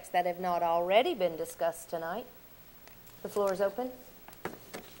projects that have not already been discussed tonight, the floor is open.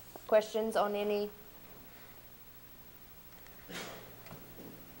 Questions on any?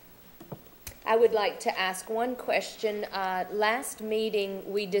 I would like to ask one question. Last meeting,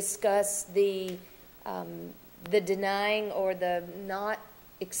 we discussed the denying or the not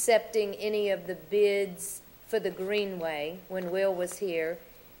accepting any of the bids for the Greenway when Will was here,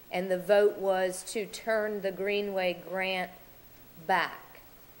 and the vote was to turn the Greenway grant back.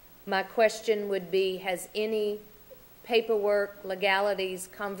 My question would be, has any paperwork, legalities,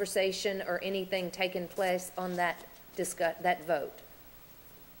 conversation, or anything taken place on that vote?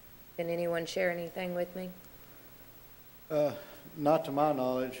 Can anyone share anything with me? Not to my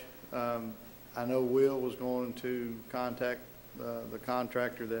knowledge. I know Will was going to contact the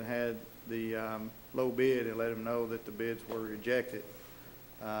contractor that had the low bid and let him know that the bids were rejected.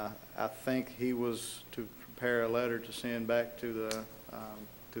 I think he was to prepare a letter to send back to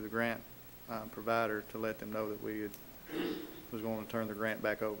the grant provider to let them know that we was going to turn the grant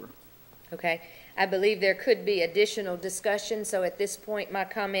back over. Okay. I believe there could be additional discussion, so at this point, my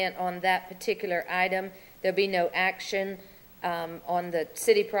comment on that particular item, there'll be no action on the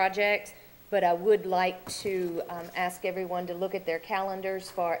city projects, but I would like to ask everyone to look at their calendars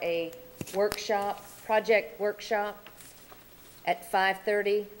for a workshop, project workshop, at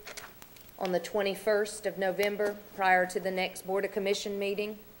 5:30 on the 21st of November, prior to the next Board of Commission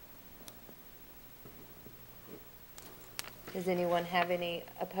meeting. Does anyone have any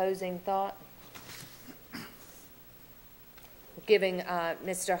opposing thought? Giving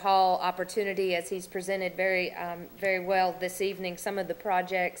Mr. Hall opportunity, as he's presented very well this evening, some of the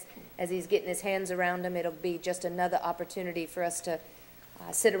projects, as he's getting his hands around them, it'll be just another opportunity for us to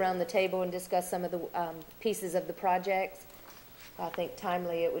sit around the table and discuss some of the pieces of the projects. I think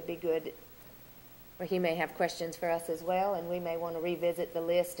timely it would be good, or he may have questions for us as well, and we may want to revisit the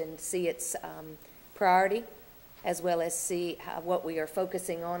list and see its priority, as well as see what we are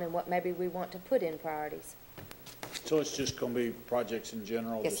focusing on and what maybe we want to put in priorities. So it's just going to be projects in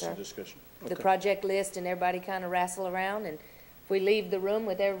general, Yes, just a sir. discussion? The Okay. project list, and everybody kind of wrestle around, and if we leave the room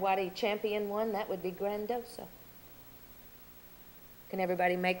with everybody champion one, that would be grandoso. Can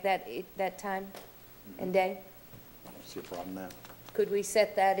everybody make that time and day? I don't see a problem now. Could we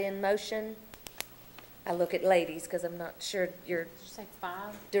set that in motion? I look at ladies, because I'm not sure your Did you say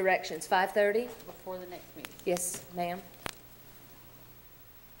 5 directions. 5:30? before the next meeting? Yes, ma'am.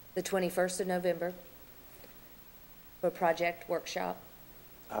 The 21st of November for project workshop.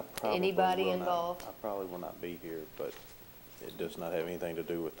 I probably Anybody will not- involved? I probably will not be here, but it does not have anything to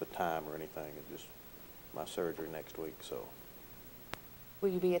do with the time or anything. It's just my surgery next week, so Will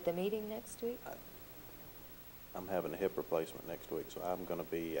you be at the meeting next week? I'm having a hip replacement next week, so I'm going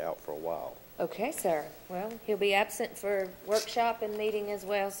to be out for a while. Okay, sir. Well, he'll be absent for workshop and meeting as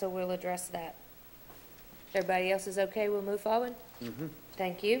well, so we'll address that. Everybody else is okay? We'll move forward? Mm-hmm.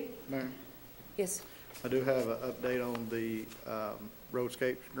 Thank you. Mayor, Yes. I do have an update on the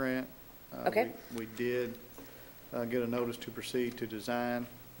roadscapes grant. Okay. We did get a notice to proceed to design.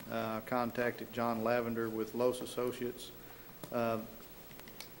 Contacted John Lavender with Los Associates.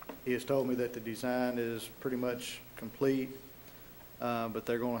 He has told me that the design is pretty much complete, but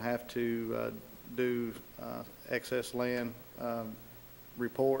they're going to have to do excess land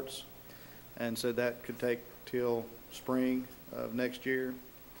reports, and said that could take till spring of next year.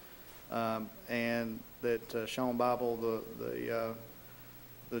 And that Sean Bible,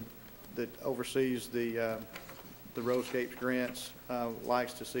 that oversees the roadscapes grants,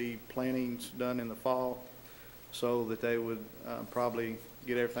 likes to see plantings done in the fall, so that they would probably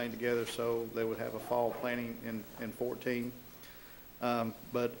get everything together so they would have a fall planting in 14.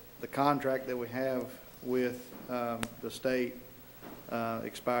 But the contract that we have with the state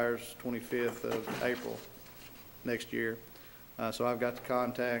expires 25th of April next year. So I've got to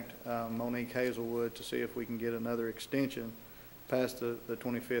contact Monique Hazelwood to see if we can get another extension past the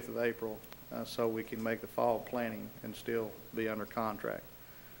 25th of April, so we can make the fall planting and still be under contract.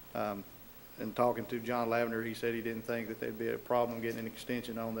 And talking to John Lavender, he said he didn't think that there'd be a problem getting an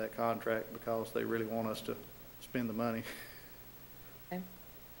extension on that contract because they really want us to spend the money. Okay.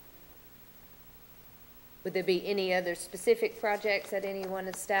 Would there be any other specific projects that anyone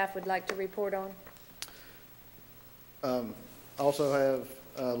of staff would like to report on? Also have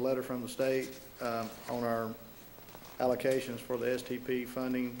a letter from the state on our allocations for the STP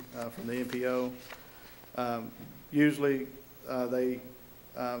funding from the NPO. Usually they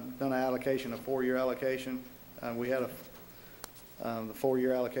done an allocation, a 4-year allocation. We had the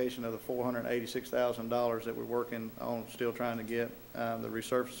 4-year allocation of the $486,000 that we're working on, still trying to get the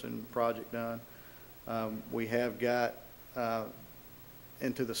resurfacing project done. We have got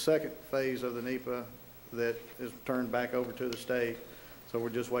into the second phase of the NEPA that is turned back over to the state. So we're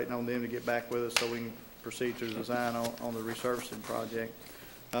just waiting on them to get back with us so we can proceed to design on the resurfacing project.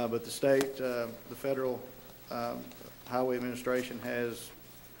 But the state, the Federal Highway Administration has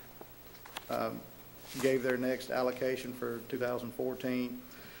gave their next allocation for 2014,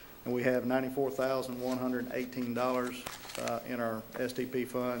 and we have $94,118 in our STP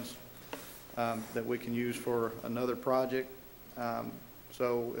funds that we can use for another project.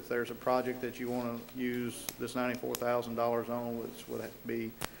 So if there's a project that you want to use this $94,000 on, which would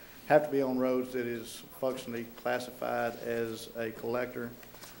have to be on roads that is functionally classified as a collector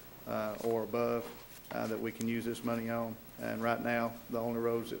or above, that we can use this money on. And right now, the only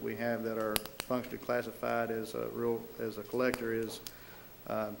roads that we have that are functionally classified as a collector is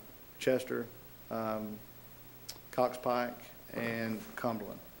Chester, Cox Pike, and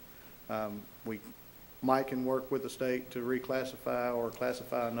Cumberland. Mike can work with the state to reclassify or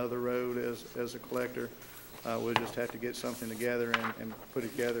classify another road as a collector. We'll just have to get something together and put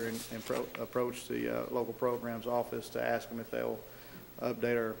it together and approach the local programs office to ask them if they'll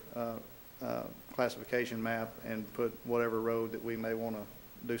update our classification map and put whatever road that we may want to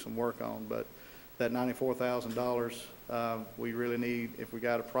do some work on. But that $94,000, we really need, if we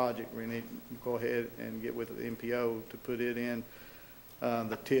got a project, we need to go ahead and get with the MPO to put it in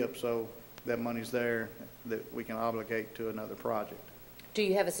the tip, so that money's there that we can obligate to another project. Do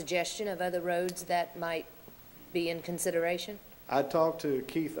you have a suggestion of other roads that might be in consideration? I talked to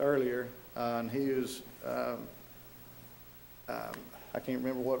Keith earlier, and he was, I can't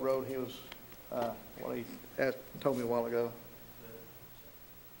remember what road he was, what he told me a while ago.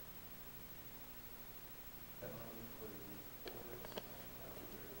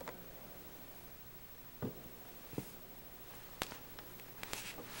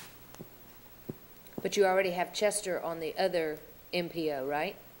 But you already have Chester on the other MPO,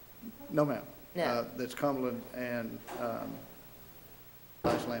 right? No, ma'am. No. That's Cumberland and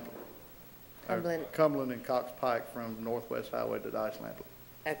Dice Lampley. Cumberland. Cumberland and Cox Pike from Northwest Highway to Dice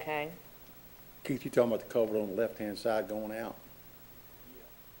Lampley. Okay. Keith, you talking about the culvert on the left-hand side going out?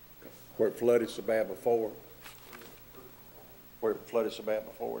 Where it flooded so bad before? Where it flooded so bad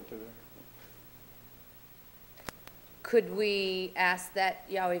before into there? Could we ask that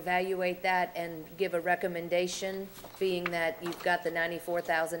y'all evaluate that and give a recommendation, being that you've got the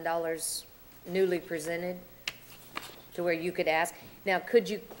 $94,000 newly presented, to where you could ask? Now, could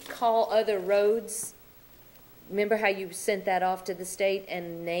you call other roads? Remember how you sent that off to the state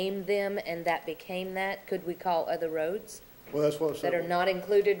and named them, and that became that? Could we call other roads Well, that's what I said. that are not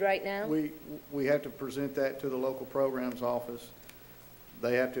included right now? We have to present that to the local programs office.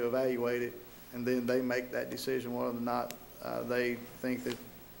 They have to evaluate it, and then they make that decision whether or not they think that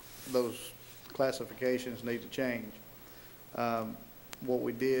those classifications need to change. What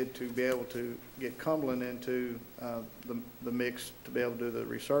we did to be able to get Cumberland into the mix to be able to do the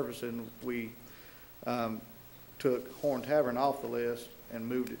resurfacing, we took Horn Tavern off the list and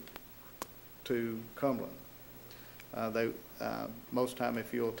moved it to Cumberland. Most time,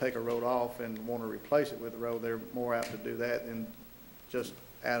 if you'll take a road off and want to replace it with a road, they're more apt to do that than just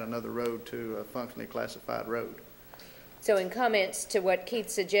add another road to a functionally classified road. So in comments to what Keith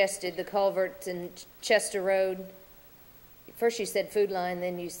suggested, the culvert and Chester Road, first you said Food Line,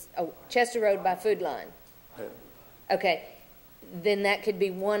 then Chester Road by Food Line. Yeah. Okay, then that could be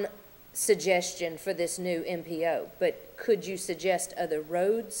one suggestion for this new MPO, but could you suggest other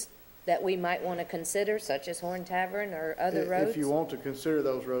roads that we might want to consider, such as Horn Tavern or other roads? If you want to consider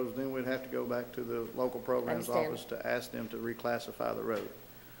those roads, then we'd have to go back to the local programs Understand. office to ask them to reclassify the road,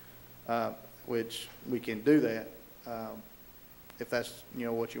 which we can do that. If that's,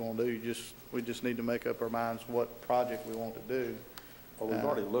 what you want to do, we just need to make up our minds what project we want to do. Well, we've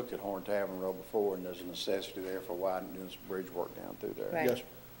already looked at Horn Tavern Road before, and there's a necessity there for widening, doing some bridge work down through there. Right. Yes, sir.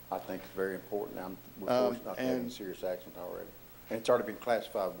 I think it's very important. Now, we're forced not to take any serious action already. And it's already been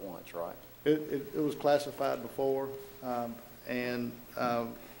classified once, right? It was classified before, and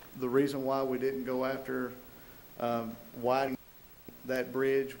the reason why we didn't go after widening that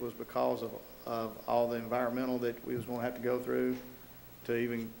bridge was because of all the environmental that we was going to have to go through to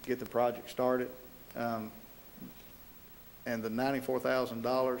even get the project started. And the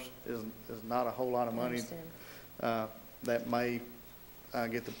 $94,000 is not a whole lot of money. That may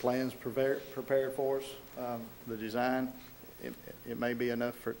get the plans prepared for us, the design. It may be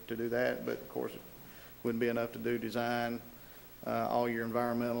enough to do that, but of course it wouldn't be enough to do design, all your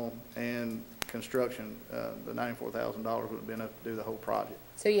environmental and construction. The $94,000 would be enough to do the whole project.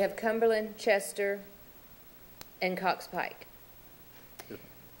 So you have Cumberland, Chester, and Cox Pike. Yes.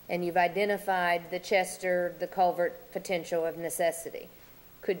 And you've identified the Chester, the culvert potential of necessity.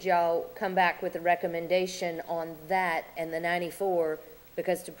 Could y'all come back with a recommendation on that and the 94?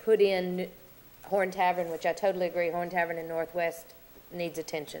 Because to put in Horn Tavern, which I totally agree, Horn Tavern in Northwest needs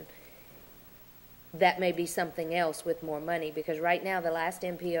attention. That may be something else with more money, because right now the last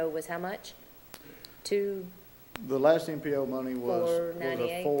MPO was how much? The last MPO money was a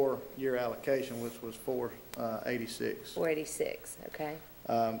 498? 4-year allocation, which was 486. 486, okay.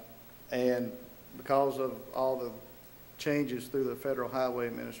 And because of all the changes through the Federal Highway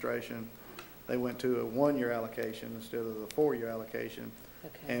Administration, they went to a 1-year allocation instead of the 4-year allocation.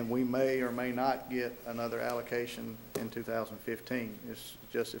 Okay. And we may or may not get another allocation in 2015. It's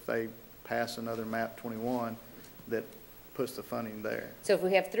just if they pass another MAP 21 that puts the funding there. So if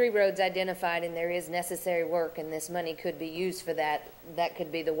we have 3 roads identified and there is necessary work and this money could be used for that, that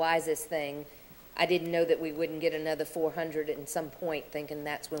could be the wisest thing. I didn't know that we wouldn't get another 400 at some point, thinking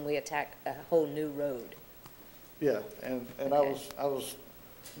that's when we attack a whole new road. Yeah, and Okay.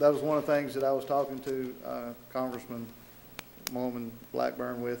 that was one of the things that I was talking to Congressman Norman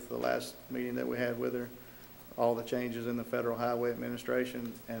Blackburn with the last meeting that we had with her, all the changes in the Federal Highway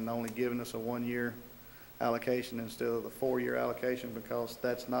Administration and only giving us a 1-year allocation instead of the 4-year allocation, because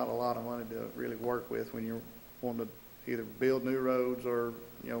that's not a lot of money to really work with when you're wanting to either build new roads or,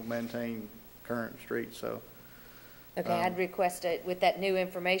 maintain current streets, so. Okay, I'd request it, with that new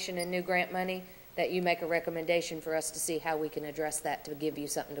information and new grant money, that you make a recommendation for us to see how we can address that to give you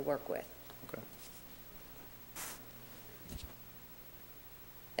something to work with. Okay.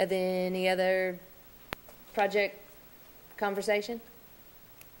 Are there any other project conversation?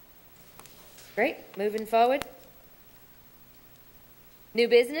 Great, moving forward. New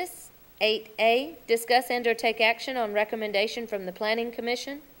business, 8A, discuss and/or take action on recommendation from the Planning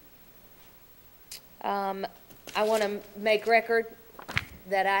Commission. I want to make record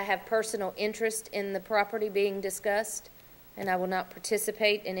that I have personal interest in the property being discussed, and I will not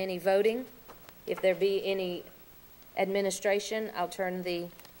participate in any voting. If there be any administration, I'll turn the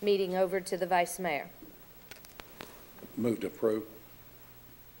meeting over to the Vice Mayor. Move to approve.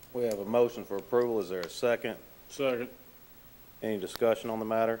 We have a motion for approval. Is there a second? Second. Any discussion on the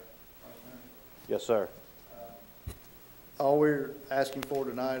matter? Yes, sir. All we're asking for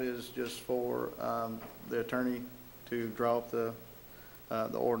tonight is just for the attorney to draw up the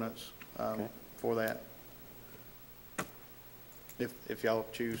ordinance Okay. for that, if y'all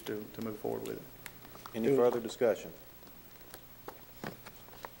choose to move forward with it. Any further discussion?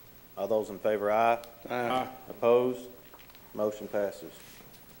 All those in favor, aye. Aye. Opposed? Motion passes.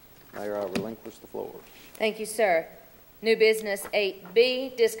 Mayor, I relinquish the floor. Thank you, sir. New business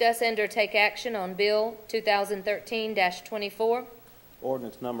 8B, discuss and/or take action on Bill 2013-24.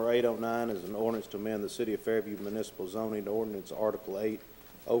 Ordinance number 809 is an ordinance to amend the City of Fairview Municipal Zoning Ordinance, Article 8,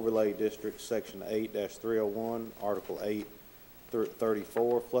 Overlay District, Section 8-301, Article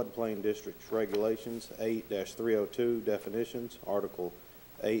 8-34, Floodplain Districts Regulations, 8-302, Definitions, Article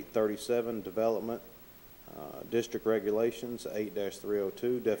 837, Development, District Regulations,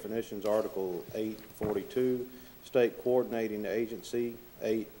 8-302, Definitions, Article 842, State Coordinating Agency,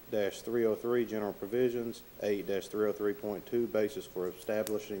 8-303, General Provisions, 8-303.2, Basis for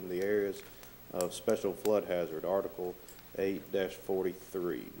Establishing the Areas of Special Flood Hazard, Article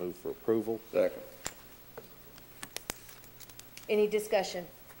 8-43. Move for approval. Second. Any discussion?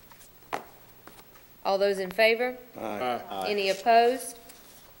 All those in favor? Aye. Any opposed?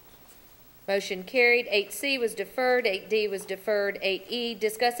 Motion carried. 8C was deferred. 8D was deferred. 8E,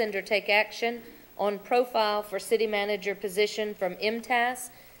 discuss and/or take action on profile for city manager position from MTAS.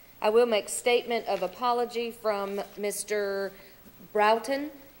 I will make statement of apology from Mr.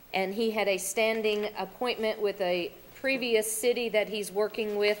 Broughton, and he had a standing appointment with a previous city that he's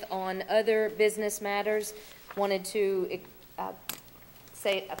working with on other business matters. Wanted to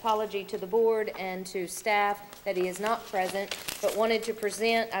say apology to the board and to staff that he is not present, but wanted to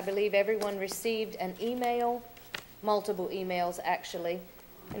present, I believe everyone received an email, multiple emails actually,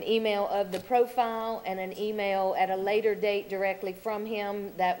 an email of the profile and an email at a later date directly from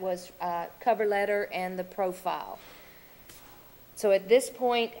him that was cover letter and the profile. So at this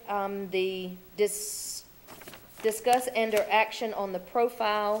point, the discuss and/or action on the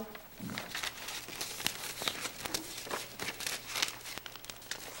profile.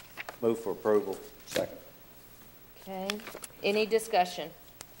 Move for approval. Second. Okay, any discussion?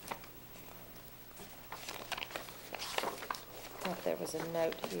 I thought there was a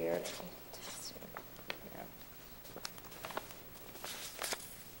note here.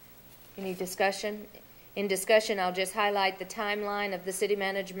 Any discussion? In discussion, I'll just highlight the timeline of the city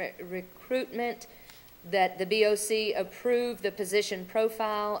management recruitment, that the BOC approved the position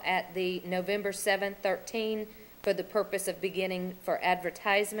profile at the November 7th, 13 for the purpose of beginning for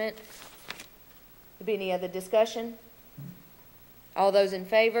advertisement. Would be any other discussion? All those in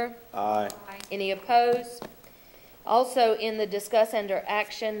favor? Aye. Any opposed? Also, in the discuss and/or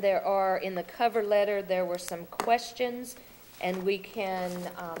action, there are, in the cover letter, there were some questions, and we can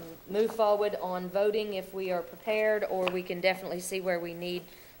move forward on voting if we are prepared, or we can definitely see where we need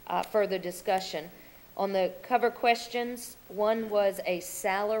further discussion. On the cover questions, one was a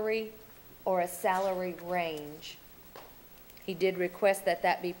salary or a salary range. He did request that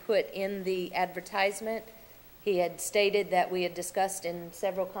that be put in the advertisement. He had stated that we had discussed in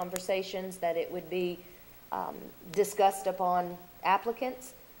several conversations that it would be discussed upon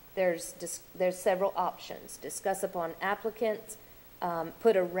applicants. There's several options. Discuss upon applicants,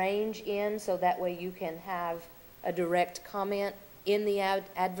 put a range in so that way you can have a direct comment in the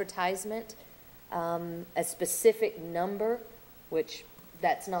advertisement, a specific number, which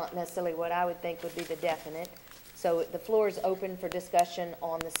that's not necessarily what I would think would be the definite. So the floor is open for discussion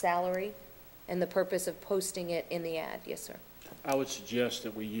on the salary and the purpose of posting it in the ad. Yes, sir. I would suggest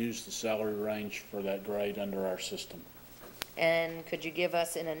that we use the salary range for that grade under our system. And could you give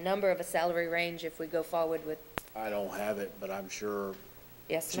us in a number of a salary range if we go forward with, I don't have it, but I'm sure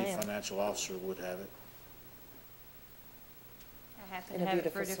yes, Chief ma'am? Financial Officer would have it. I happen And to a have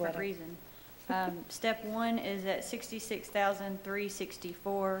it for beautiful a different sweater. reason. Step 1 is at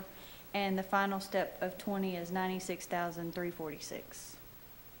 66,364, and the final step of 20 is 96,346.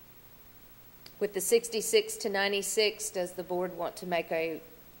 With the 66 to 96, does the board want to make a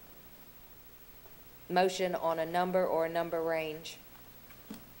motion on a number or a number range?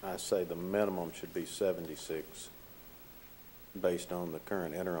 I say the minimum should be 76, based on the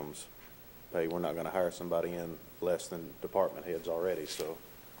current interim's pay. We're not gonna hire somebody in less than department heads already, so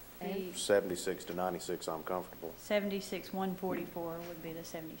The 76 to 96, I'm comfortable. 76,144 would be the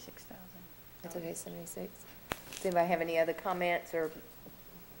 76,000. That's okay, 76. Does anybody have any other comments or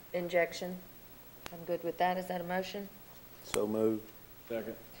injection? I'm good with that. Is that a motion? So moved.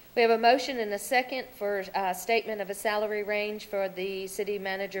 Second. We have a motion and a second for a statement of a salary range for the city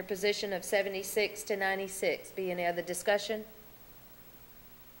manager position of 76 to 96. Be any other discussion?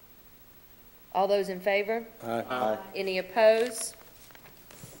 All those in favor? Aye. Any opposed?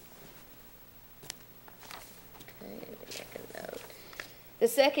 Okay, let me make a note. The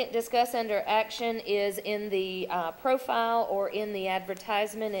second discuss under action is in the profile or in the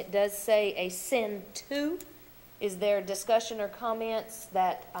advertisement. It does say a send to. Is there discussion or comments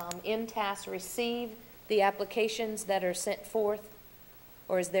that MTAS receive the applications that are sent forth?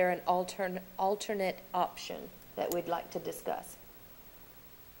 Or is there an alternate option that we'd like to discuss?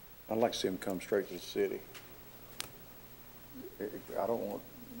 I'd like to see them come straight to the city. I don't want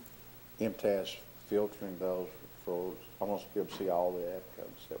MTS filtering those for, I want to be able to see all the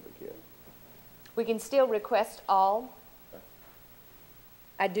applicants that we get. We can still request all.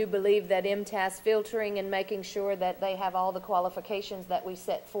 I do believe that MTAS filtering and making sure that they have all the qualifications that we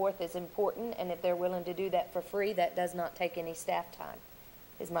set forth is important, and if they're willing to do that for free, that does not take any staff time,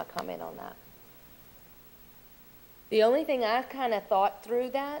 is my comment on that. The only thing I kind of thought through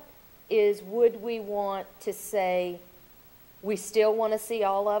that is, would we want to say, we still want to see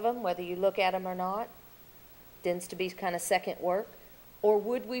all of them, whether you look at them or not? Tends to be kind of second work. Or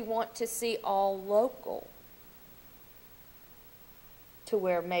would we want to see all local? To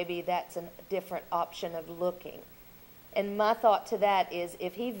where maybe that's a different option of looking. And my thought to that is,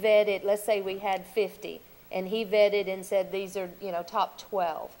 if he vetted, let's say we had 50, and he vetted and said these are, top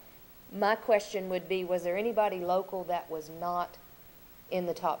 12. My question would be, was there anybody local that was not in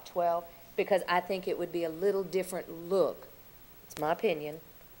the top 12? Because I think it would be a little different look, it's my opinion,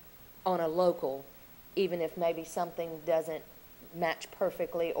 on a local, even if maybe something doesn't match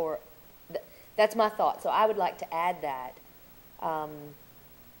perfectly, or that's my thought. So I would like to add that.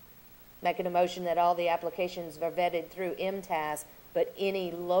 Making a motion that all the applications are vetted through MTAS, but any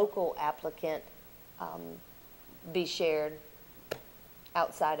local applicant be shared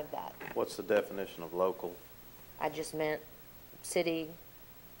outside of that. What's the definition of local? I just meant city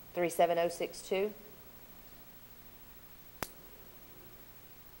 37062.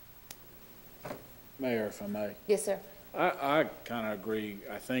 Mayor, if I may. Yes, sir. I kind of agree,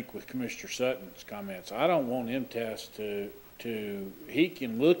 I think, with Commissioner Sutton's comments. I don't want MTS to, he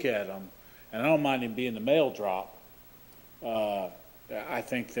can look at them, and I don't mind him being the mail drop. I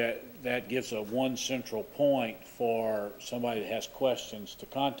think that gives a one central point for somebody that has questions to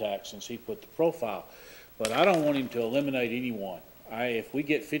contact, since he put the profile. But I don't want him to eliminate anyone. If we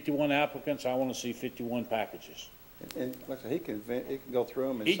get 51 applicants, I want to see 51 packages. And like I said, he can go through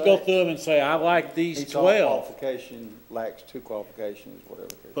them and say. He'd go through them and say, I like these each all 12. qualification lacks 2 qualifications, whatever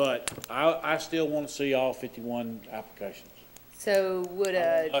it is. But I still want to see all 51 applications. So would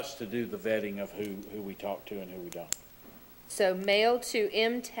Us to do the vetting of who we talk to and who we don't. so mail to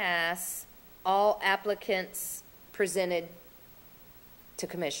MTAS, all applicants presented to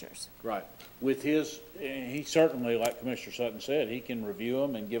commissioners. Right. With his, and he certainly, like Commissioner Sutton said, he can review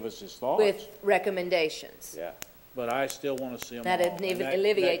them and give us his thoughts. With recommendations. Yeah. But I still want to see them all. That And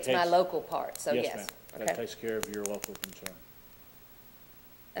alleviates my takes- local part, so Yes, yes. ma'am. Okay. That takes care of your local concern.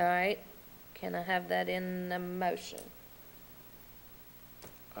 All right. Can I have that in the motion?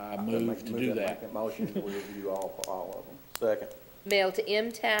 I move to do that. Make a motion, we review all of them. Second. Mail to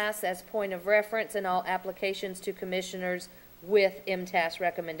MTAS as point of reference and all applications to commissioners with MTAS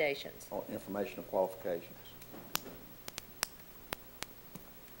recommendations. On informational qualifications.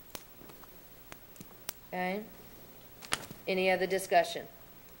 Okay? Any other discussion?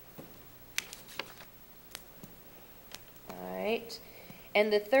 All right.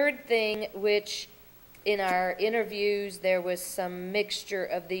 And the third thing, which in our interviews, there was some mixture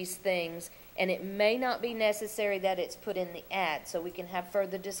of these things, and it may not be necessary that it's put in the ad, so we can have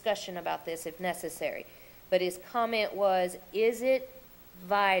further discussion about this if necessary. but his comment was, is it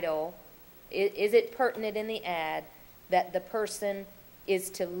vital, is it pertinent in the ad that the person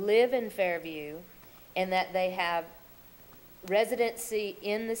is to live in Fairview and that they have residency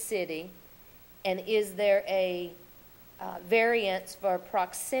in the city, and is there a variance for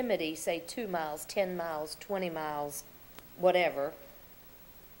proximity, say 2 miles, 10 miles, 20 miles, whatever?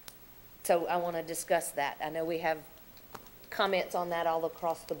 So I want to discuss that. I know we have comments on that all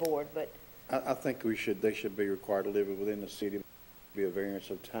across the board, but I think they should be required to live within the city, be a variance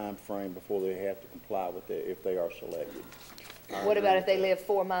of time frame before they have to comply with it if they are selected. what about if they live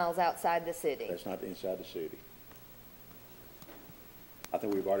 4 miles outside the city? That's not inside the city. I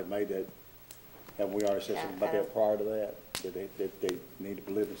think we've already made that, haven't we already said something about that prior to that? That they need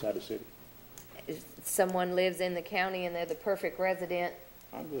to live inside the city? If someone lives in the county and they're the perfect resident,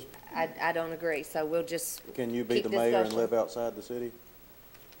 I don't agree, so we'll just Can you be keep the mayor and discussion. live outside the city?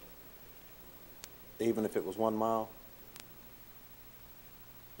 Even if it was 1 mile?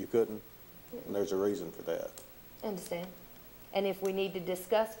 You couldn't? And there's a reason for that. Understand. And if we need to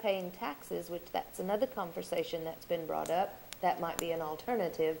discuss paying taxes, which that's another conversation that's been brought up, that might be an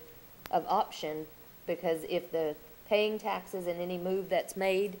alternative of option, because if the paying taxes and any move that's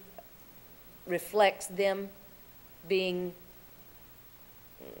made reflects them being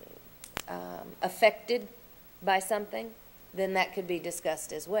affected by something, then that could be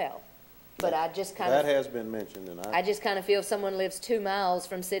discussed as well. But I just kind of... That has been mentioned, and I just kind of feel if someone lives 2 miles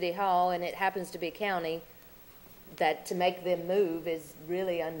from City Hall and it happens to be county, that to make them move is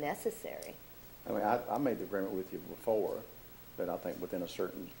really unnecessary. I mean, I made the agreement with you before that I think within a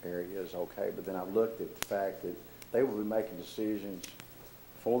certain area is okay, but then I looked at the fact that they will be making decisions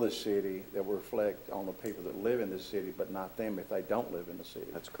for the city that will reflect on the people that live in the city, but not them if they don't live in the city.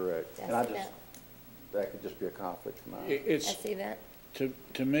 That's correct. And I just, that could just be a conflict of mine. I see that.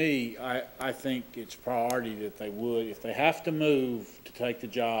 To me, I think it's priority that they would, if they have to move to take the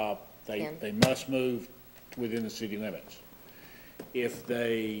job, they must move within the city limits. If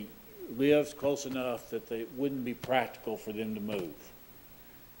they live close enough that it wouldn't be practical for them to move,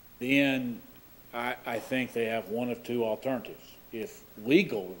 then I think they have one of two alternatives. If we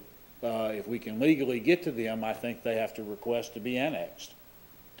can legally get to them, I think they have to request to be annexed,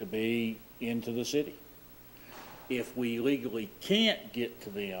 to be into the city. If we legally can't get to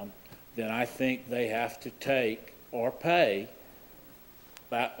them, then I think they have to take or pay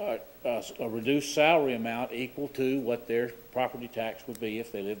a reduced salary amount equal to what their property tax would be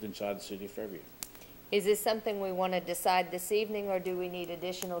if they lived inside the city of Fairview. Is this something we want to decide this evening, or do we need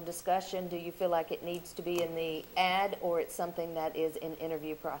additional discussion? Do you feel like it needs to be in the ad, or it's something that is in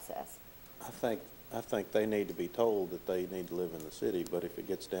interview process? I think they need to be told that they need to live in the city, but if it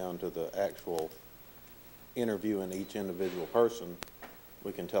gets down to the actual interviewing each individual person,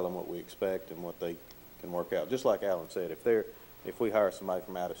 we can tell them what we expect and what they can work out. Just like Alan said, if we hire somebody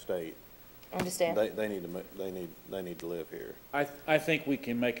from out of state, Understand? they need to live here. I think we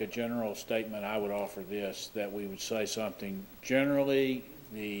can make a general statement. I would offer this, that we would say something, generally,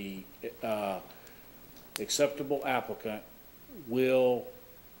 the acceptable applicant will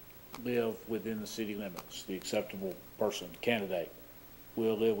live within the city limits. The acceptable person, candidate,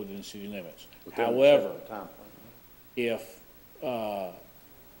 will live within the city limits. However, if an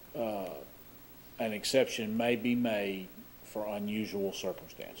exception may be made for unusual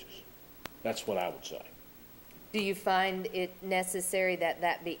circumstances. That's what I would say. Do you find it necessary that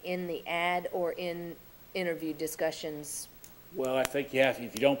that be in the ad or in interview discussions? Well, I think you have,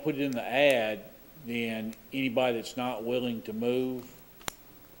 if you don't put it in the ad, then anybody that's not willing to move,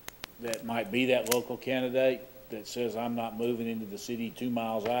 that might be that local candidate that says, I'm not moving into the city 2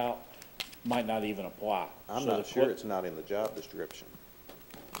 miles out, might not even apply. I'm not sure it's not in the job description.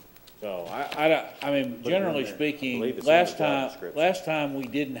 So I mean, generally speaking, last time we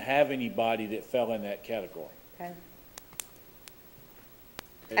didn't have anybody that fell in that category. Okay.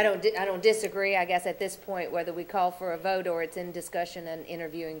 I don't disagree, I guess, at this point, whether we call for a vote or it's in discussion and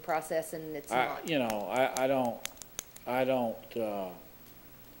interviewing process and it's not. You know, I don't,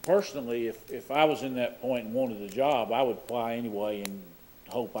 personally, if I was in that point and wanted a job, I would apply anyway and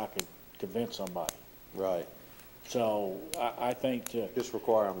hope I could convince somebody. Right. So I think to just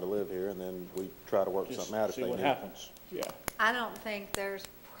require them to live here, and then we try to work something out if they need. See what happens. Yeah. I don't think there's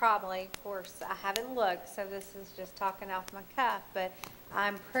probably, of course, I haven't looked, so this is just talking off my cuff, but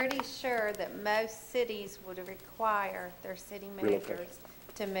I'm pretty sure that most cities would require their city managers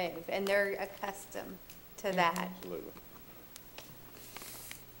to move, and they're accustomed to that. Absolutely.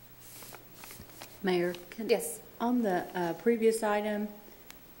 Mayor? Yes. On the previous item,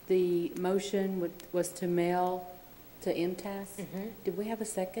 the motion was to mail to MTS. Did we have a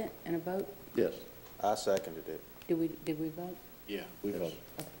second and a vote? Yes. I seconded it. Did we vote? Yeah, we voted.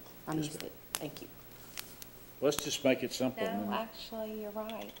 I missed it. Thank you. Let's just make it simple. No, actually, you're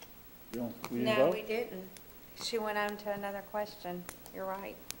right. We didn't No, vote? we didn't. She went on to another question. You're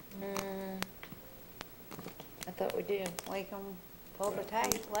right. I thought we did. We can pull the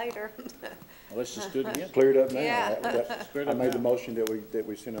tape later. Well, let's just do it again. Cleared up now. Yeah. I made the motion that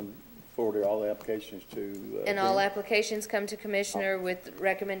we send them forward all the applications to. And all Ben. applications come to Commissioner with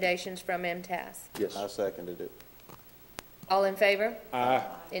recommendations from MTS. Yes. I seconded it. All in favor? Aye.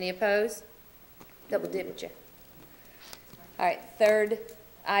 Any opposed? Double dipped you. All right, third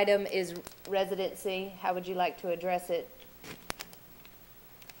item is residency. How would you like to address it?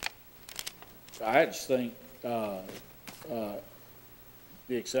 I just think the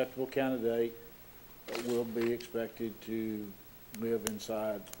acceptable candidate will be expected to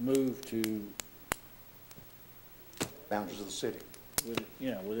move to, Boundaries of the city.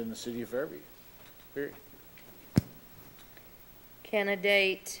 within the city of Fairview, period.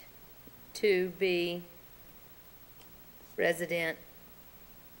 Candidate to be resident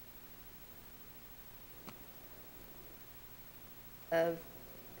of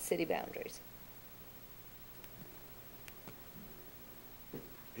city boundaries.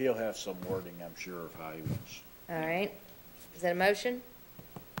 He'll have some wording, I'm sure, of how he wants. All right, is that a motion?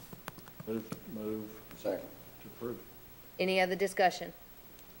 Move Second. to approve. Any other discussion?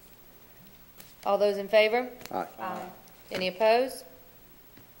 All those in favor? Aye. Any opposed?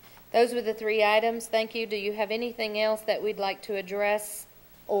 Those were the three items. Thank you. Do you have anything else that we'd like to address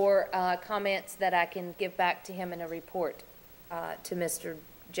or comments that I can give back to him in a report to Mr.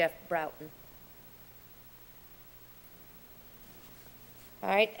 Jeff Broughton? All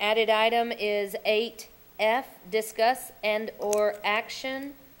right, added item is 8F, discuss and/or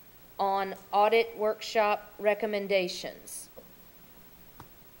action on audit workshop recommendations.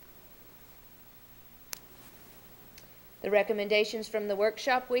 The recommendations from the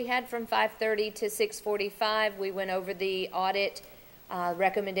workshop we had from 5:30 to 6:45, we went over the audit.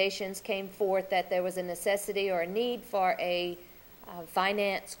 Recommendations came forth that there was a necessity or a need for a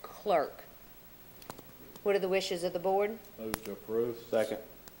finance clerk. What are the wishes of the board? Move to approve. Second.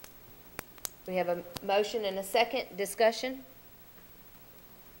 We have a motion and a second. Discussion?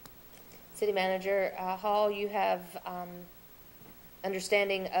 City Manager Hall, you have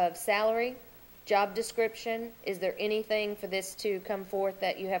understanding of salary, job description. Is there anything for this to come forth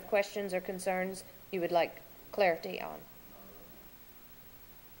that you have questions or concerns you would like clarity on?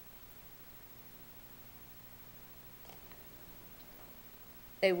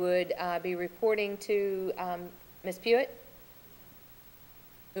 They would be reporting to Ms. Pewitt,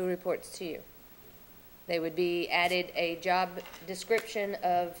 who reports to you. They would be added a job description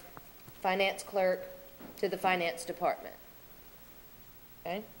of finance clerk to the finance department.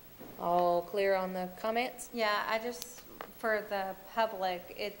 Okay? All clear on the comments? Yeah, I just, for the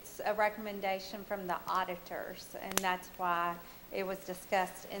public, it's a recommendation from the auditors, and that's why it was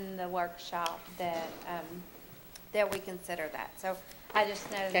discussed in the workshop that, that we consider that. So I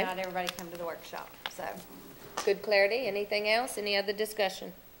just know Okay. not everybody come to the workshop, so. Good clarity. Anything else? Any other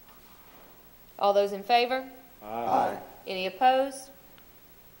discussion? All those in favor? Aye. Any opposed?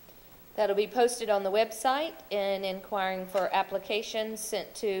 That'll be posted on the website and inquiring for applications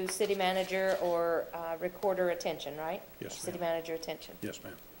sent to city manager or recorder attention, right? Yes, City ma'am. manager attention. Yes,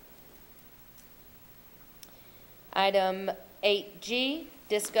 ma'am. Item 8G,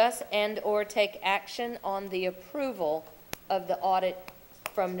 discuss and/or take action on the approval of the audit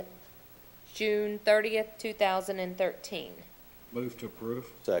from June 30th, 2013. Move to approve.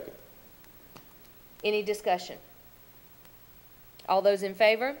 Second. Any discussion? All those in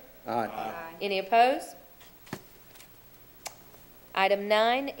favor? Aye. Any opposed? Item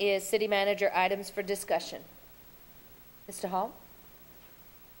 9 is city manager items for discussion. Mr. Hall?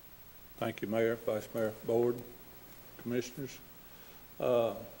 Thank you, Mayor, Vice Mayor, Board, Commissioners.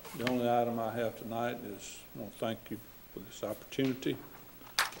 The only item I have tonight is I want to thank you for this opportunity.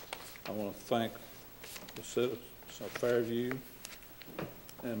 I want to thank the citizens of Fairview,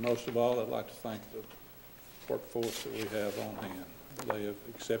 and most of all, I'd like to thank the workforce that we have on hand. They have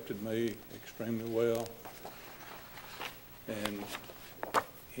accepted me extremely well, and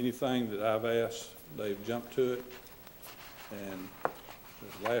anything that I've asked, they've jumped to it, and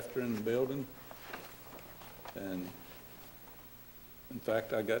there's laughter in the building, and in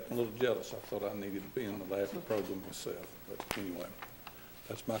fact, I got a little jealous. I thought I needed to be in the laughter program myself, but anyway,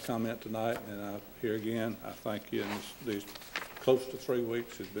 that's my comment tonight, and here again, I thank you, and these close to 3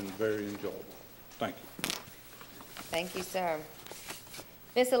 weeks has been very enjoyable. Thank you. Thank you, sir.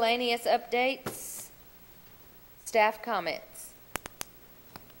 Miscellaneous updates, staff comments.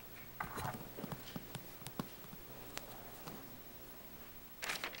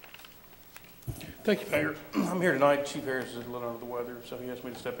 Thank you, Mayor. I'm here tonight. Chief Harris is a little under the weather, so he asked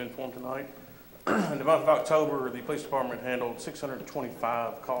me to step in for him tonight. In the month of October, the police department handled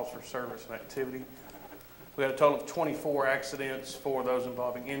 625 calls for service and activity. We had a total of 24 accidents, 4 of those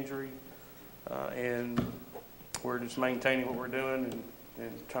involving injury, and we're just maintaining what we're doing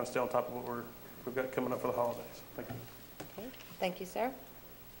and trying to stay on top of what we've got coming up for the holidays. Thank you. Okay. Thank you, sir.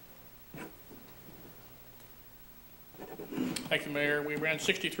 Thank you, Mayor. We ran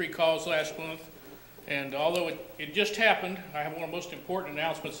 63 calls last month, and although it just happened, I have one of the most important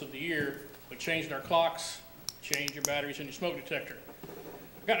announcements of the year. We changed our clocks, changed your batteries and your smoke detector.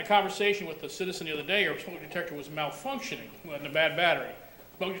 I got in a conversation with a citizen the other day. Our smoke detector was malfunctioning, it wasn't a bad battery.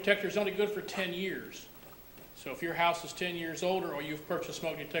 Smoke detector is only good for 10 years. So if your house is 10 years older or you've purchased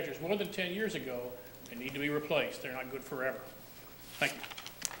smoke detectors more than 10 years ago, they need to be replaced. They're not good forever. Thank you.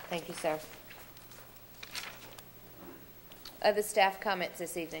 Thank you, sir. Other staff comments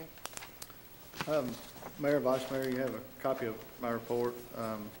this evening? Mayor, Vice Mayor, you have a copy of my report.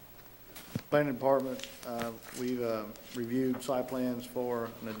 Planning Department, we've reviewed site plans for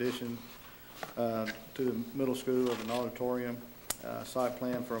an addition to the middle school of an auditorium, site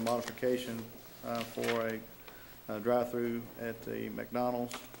plan for a modification for a drive-through at the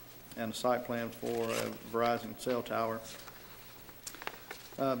McDonald's, and a site plan for a Verizon cell tower.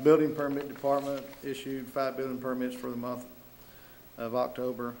 Building Permit Department issued 5 building permits for the month of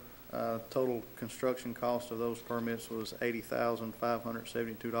October. Total construction cost of those permits was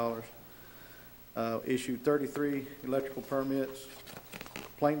 $80,572. Issued 33 electrical permits.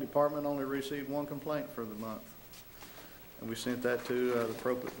 Planning Department only received 1 complaint for the month, and we sent that to the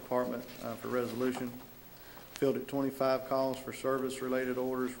appropriate department for resolution. Fielded 25 calls for service-related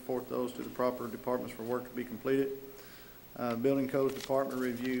orders, report those to the proper departments for work to be completed. Building Codes Department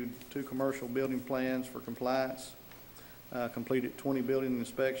reviewed 2 commercial building plans for compliance, completed 20 building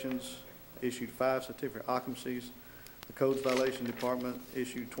inspections, issued 5 certificate occupancies. The Codes Violation Department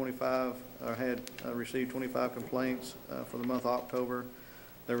issued 25, or had received 25 complaints for the month of October.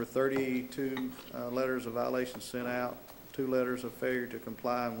 There were 32 letters of violations sent out, 2 letters of failure to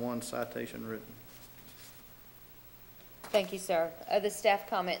comply, and 1 citation written. Thank you, sir. Other staff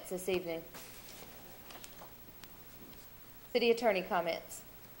comments this evening? City Attorney comments.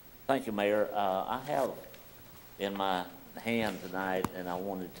 Thank you, Mayor. I have in my hand tonight, and I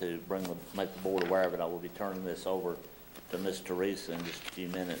wanted to make the board aware of it. I will be turning this over to Ms. Teresa in just a few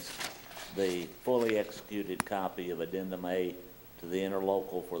minutes. The fully executed copy of Addendum A to the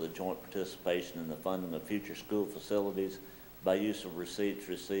interlocal for the joint participation in the funding of future school facilities by use of receipts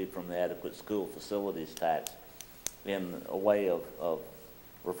received from the adequate school facilities tax. In a way of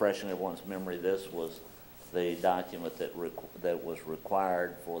refreshing everyone's memory, this was the document that was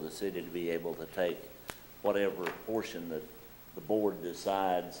required for the city to be able to take whatever portion that the board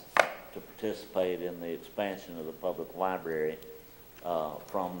decides to participate in the expansion of the public library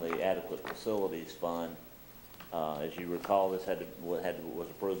from the adequate facilities fund. As you recall, this was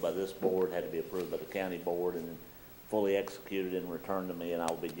approved by this board, had to be approved by the county board, and then fully executed and returned to me, and I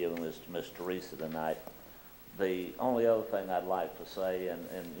will be giving this to Ms. Teresa tonight. The only other thing I'd like to say, and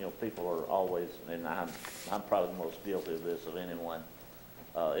you know, people are always, and I'm probably the most guilty of this of anyone,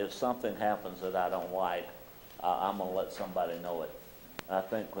 if something happens that I don't like, I'm going to let somebody know it. I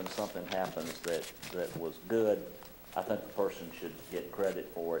think when something happens that was good, I think the person should get credit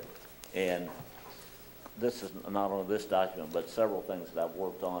for it. And this is not only this document, but several things that I've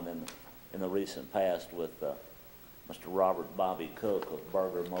worked on in the recent past with Mr. Robert Bobby Cook of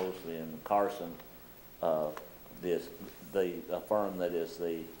Berger, Mosley, and Carson, the firm that is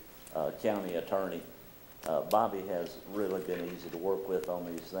the county attorney. Bobby has really been easy to work with on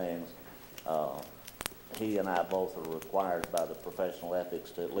these things. He and I both are required by the professional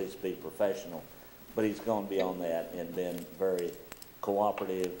ethics to at least be professional, but he's gone beyond that and been very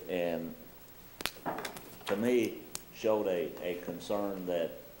cooperative, and to me showed a concern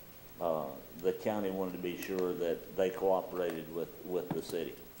that the county wanted to be sure that they cooperated with the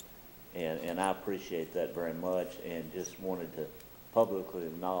city. And I appreciate that very much, and just wanted to publicly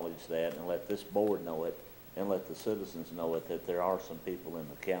acknowledge that and let this board know it and let the citizens know it, that there are some people in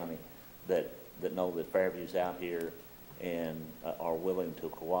the county that know that Fairview's out here and are willing to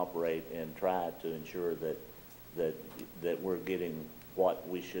cooperate and try to ensure that we're getting what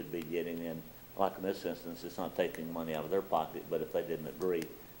we should be getting. And like in this instance, it's not taking money out of their pocket, but if they didn't agree,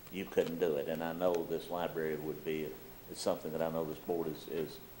 you couldn't do it. And I know this library would be, it's something that I know this board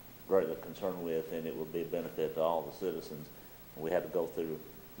is greatly concerned with, and it would be a benefit to all the citizens. We had to go through,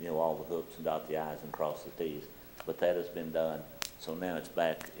 you know, all the hoops and dot the I's and cross the T's, but that has been done. So now it's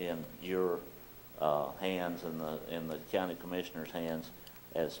back in your hands and the county commissioner's hands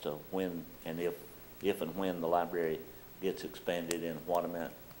as to when and if if and when the library gets expanded in what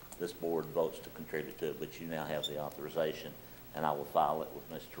amount this board votes to contribute to it, but you now have the authorization, and I will file it with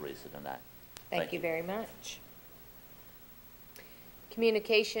Ms. Teresa tonight. Thank you very much.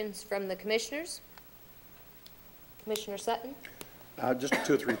 Communications from the commissioners. Commissioner Sutton? Just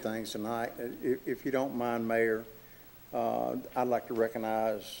 2 or 3 things tonight. If you don't mind, Mayor, I'd like to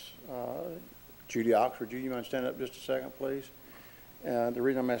recognize Judy Oxford. Judy, you mind stand up just a second, please? The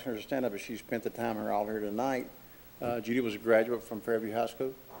reason I'm asking her to stand up is she spent the time here all here tonight. Judy was a graduate from Fairview High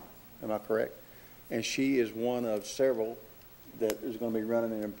School. Am I correct? And she is one of several that is going to be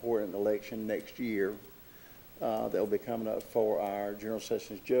running an important election next year that will be coming up for our General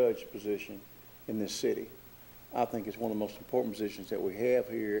Sessions Judge position in this city. I think it's one of the most important positions that we have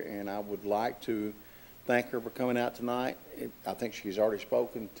here, and I would like to thank her for coming out tonight. I think she's already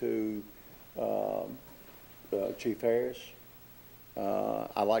spoken to Chief Harris.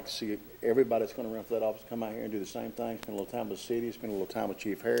 I'd like to see everybody that's going to run for that office come out here and do the same thing, spend a little time with the city, spend a little time with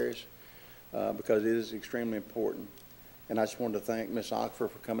Chief Harris, because it is extremely important. And I just wanted to thank Ms.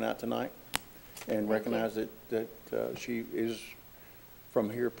 Oxford for coming out tonight and recognize that she is from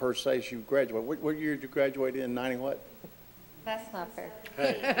here per se. She graduated. What year did you graduate in? 90 what? That's not fair.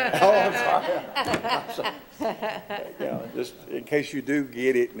 Hey. Oh, I'm sorry. You know, just in case you do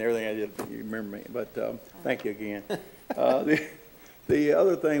get it and everything, you remember me. But thank you again. The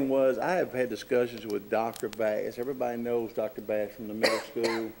other thing was I have had discussions with Dr. Bass. Everybody knows Dr. Bass from the middle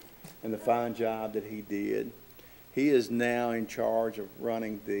school and the fine job that he did. He is now in charge of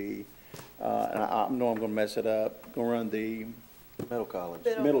running the, and I know I'm going to mess it up, going to run the Middle College.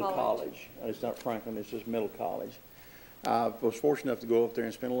 Middle College. It's not Franklin, it's just Middle College. I was fortunate enough to go up there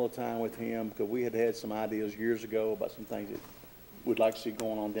and spend a little time with him because we had some ideas years ago about some things that we'd like to see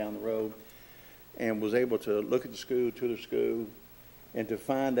going on down the road, and was able to look at the school, tour the school, and to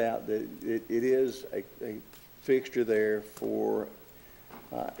find out that it is a fixture there for,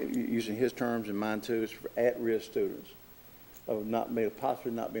 using his terms and mine too, it's for at-risk students of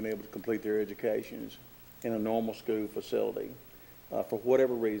possibly not being able to complete their educations in a normal school facility. For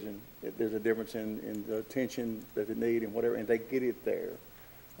whatever reason, there's a difference in the attention that they need and whatever, and they get it there.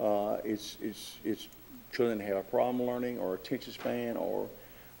 It's children that have a problem learning or attention span or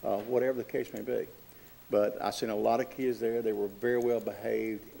whatever the case may be. But I've seen a lot of kids there. They were very well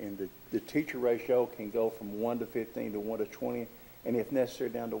behaved, and the teacher ratio can go from 1 to 15 to 1 to 20, and if necessary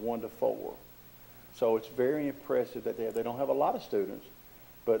down to 1 to 4. So it's very impressive that they don't have a lot of students,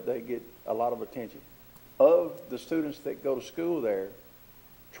 but they get a lot of attention. Of the students that go to school there,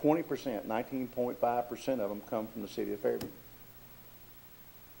 20%, 19.5% of them come from the city of Fairview.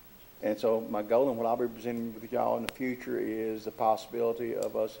 And so my goal and what I'll be presenting with y'all in the future is the possibility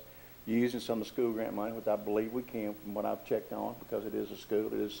of us using some of the school grant money, which I believe we can from what I've checked on, because it is a school,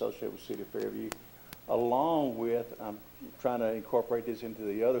 it is associated with the city of Fairview, along with, I'm trying to incorporate this into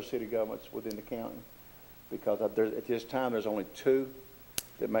the other city governments within the county, because at this time there's only 2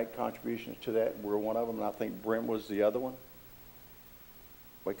 that make contributions to that. We're one of them, and I think Brent was the other one.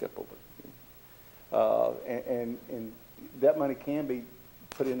 Wake up over there. And that money can be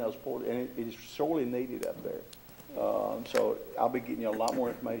put in those ports, and it is sorely needed up there. So I'll be getting you a lot more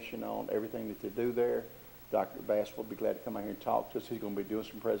information on everything that they do there. Dr. Bass will be glad to come out here and talk to us. He's going to be doing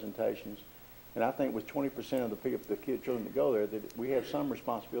some presentations. And I think with 20% of the people, the children that go there, that we have some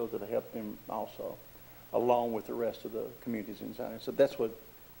responsibility to help them also, along with the rest of the communities inside. So that was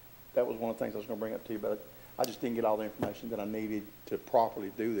one of the things I was going to bring up to you, but I just didn't get all the information that I needed to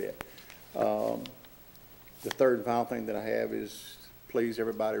properly do that. The third and final thing that I have is, please,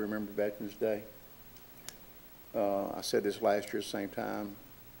 everybody, remember Veterans Day. I said this last year at the same time,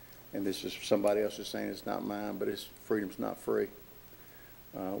 and this is somebody else is saying it's not mine, but it's freedom's not free.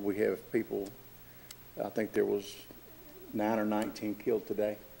 We have people, I think there was 9 or 19 killed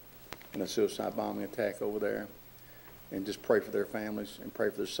today in a suicide bombing attack over there. And just pray for their families and pray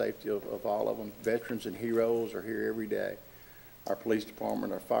for the safety of all of them. Veterans and heroes are here every day. Our police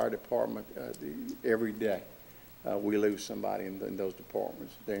department, our fire department, every day we lose somebody in those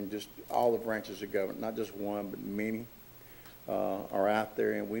departments. They're in just all the branches of government, not just one, but many are out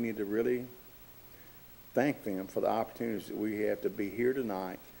there, and we need to really thank them for the opportunities that we have to be here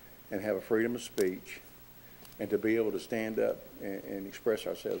tonight and have a freedom of speech and to be able to stand up and express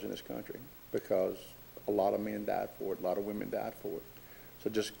ourselves in this country, because a lot of men died for it. A lot of women died for it. So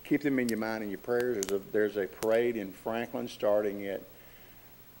just keep them in your mind and your prayers. There's a parade in Franklin starting at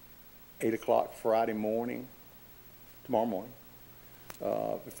 8 o'clock Friday morning, tomorrow morning,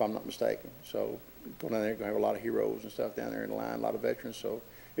 if I'm not mistaken. So going down there, going to have a lot of heroes and stuff down there in the line, a lot of veterans. So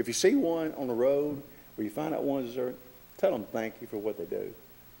if you see one on the road or you find out one is there, tell them thank you for what they do.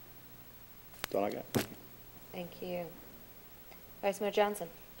 That's all I got. Thank you. Vice Mayor Johnson.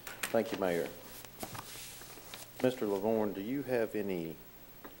 Thank you, Mayor. Mr. Lavorne, do you have any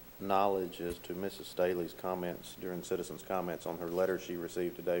knowledge as to Mrs. Staley's comments during citizens' comments on her letter she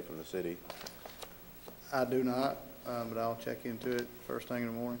received today from the city? I do not, but I'll check into it first thing in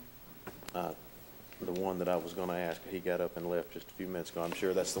the morning. The one that I was going to ask, he got up and left just a few minutes ago. I'm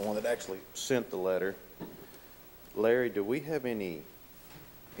sure that's the one that actually sent the letter. Larry, do we have any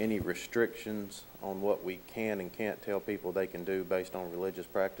restrictions on what we can and can't tell people they can do based on religious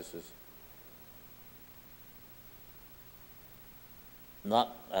practices?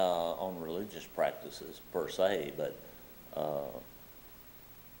 Not on religious practices per se, but,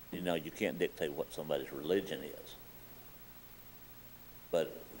 you know, you can't dictate what somebody's religion is.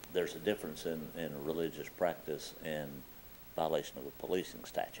 But there's a difference in religious practice and violation of a policing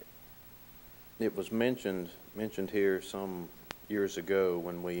statute. It was mentioned here some years ago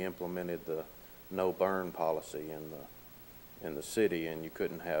when we implemented the no burn policy in the city, and you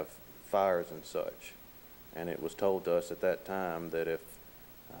couldn't have fires and such. And it was told to us at that time that if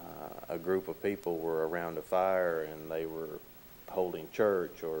a group of people were around a fire and they were holding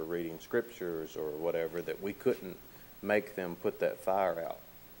church or reading scriptures or whatever, that we couldn't make them put that fire out,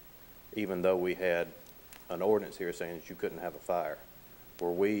 even though we had an ordinance here saying that you couldn't have a fire.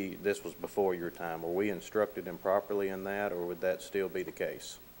 This was before your time, were we instructed improperly in that, or would that still be the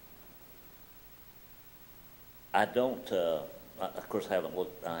case? I don't, of course, I haven't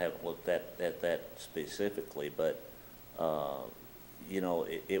looked at that specifically, but, you know,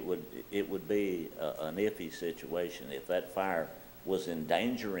 it would be an iffy situation. If that fire was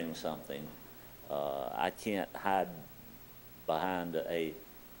endangering something, I can't hide behind a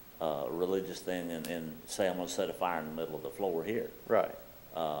religious thing and say I'm going to set a fire in the middle of the floor here. Right.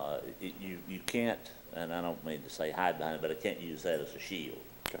 You can't, and I don't mean to say hide behind it, but I can't use that as a shield.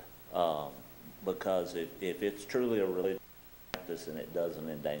 Okay. Because if it's truly a religious practice and it doesn't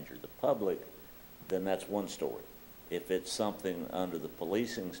endanger the public, then that's one story. If it's something under the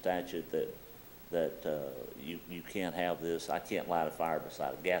policing statute that you can't have this, I can't light a fire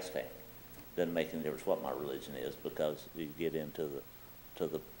beside a gas tank. Doesn't make any difference what my religion is, because you get into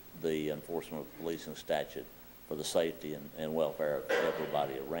the enforcement of policing statute for the safety and welfare of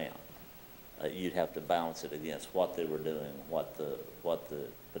everybody around. You'd have to balance it against what they were doing, what the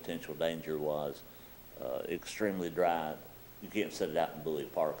potential danger was. Extremely dry, you can't set it out in Bowie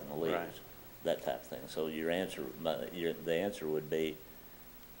Park in the leaves, right. That type of thing. So the answer would be,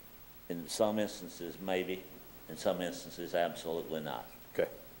 in some instances maybe, in some instances absolutely not. Okay,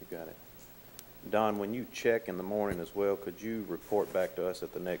 you got it. Don, when you check in the morning as well, could you report back to us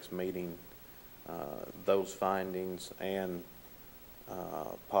at the next meeting those findings, and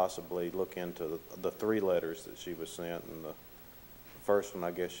possibly look into the 3 letters that she was sent? And the first one,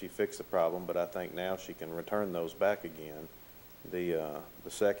 I guess she fixed the problem, but I think now she can return those back again. The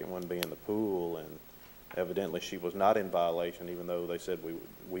second one being the pool, and evidently she was not in violation, even though they said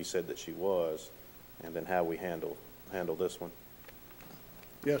we said that she was. And then how we handle this one.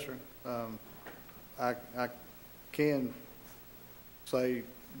 Yes, sir. I can say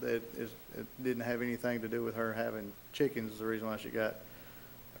that it didn't have anything to do with her having chickens. The reason why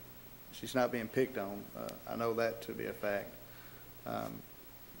she's not being picked on. I know that to be a fact,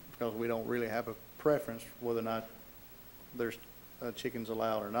 because we don't really have a preference whether or not there's chickens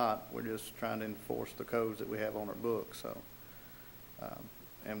allowed or not. We're just trying to enforce the codes that we have on our books. So,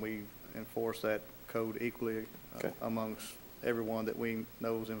 and we enforce that code equally amongst everyone that we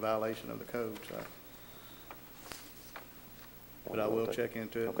know is in violation of the code. So. But I will check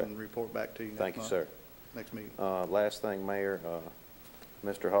into it and report back to you next month. Thank you, sir. Next meeting. Last thing, Mayor,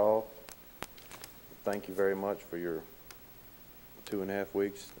 Mr. Hall, thank you very much for your 2.5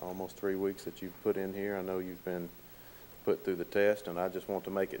 weeks, almost 3 weeks that you've put in here. I know you've been put through the test, and I just want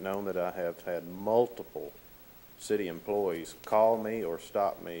to make it known that I have had multiple city employees call me or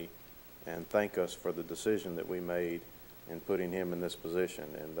stop me and thank us for the decision that we made in putting him in this position,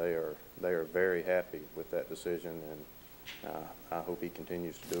 and they are very happy with that decision, and I hope he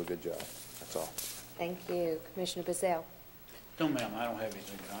continues to do a good job. That's all. Thank you. Commissioner Bazell. No, ma'am, I don't have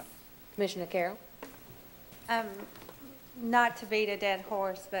anything tonight. Commissioner Carroll. Not to beat a dead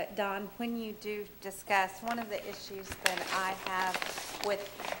horse, but Don, when you do discuss, one of the issues that I have with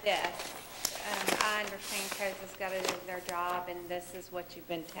this, I understand codes has got to do their job, and this is what you've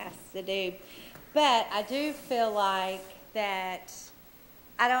been tasked to do. But I do feel like that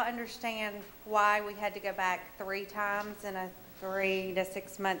I don't understand why we had to go back 3 times in a 3 to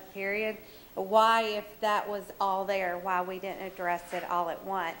 6 month period. why, if that was all there, why we didn't address it all at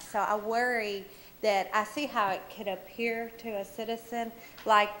once. So I worry that I see how it could appear to a citizen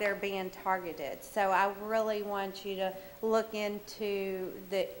like they're being targeted. So I really want you to look into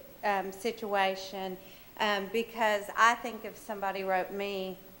the situation, because I think if somebody wrote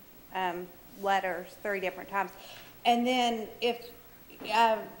me letters 3 different times, and then if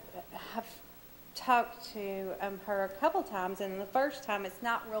I've talked to her a couple times, and the first time it's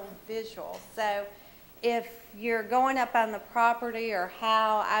not real visual. So if you're going up on the property or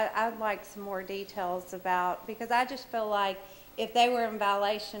how, I'd like some more details about, because I just feel like if they were in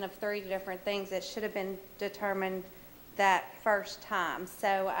violation of 3 different things, it should have been determined that first time.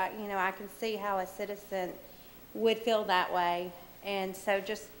 So, I can see how a citizen would feel that way. And so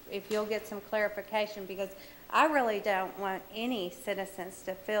just if you'll get some clarification, because I really don't want any citizens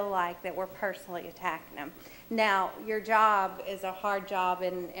to feel like that we're personally attacking them. Now, your job is a hard job,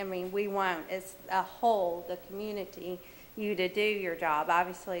 and I mean, we want as a whole, the community, you to do your job.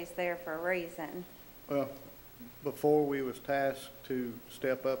 Obviously, it's there for a reason. Well, before we was tasked to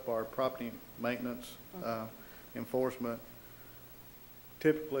step up our property maintenance enforcement,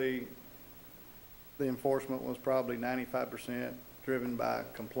 typically the enforcement was probably 95% driven by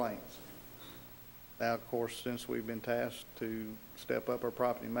complaints. Now, of course, since we've been tasked to step up our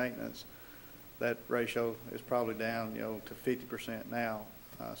property maintenance, that ratio is probably down, to 50% now.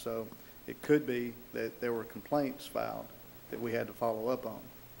 So it could be that there were complaints filed that we had to follow up on.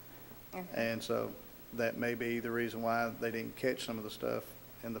 Okay. And so that may be the reason why they didn't catch some of the stuff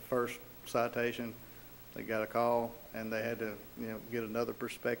in the first citation. They got a call and they had to, get another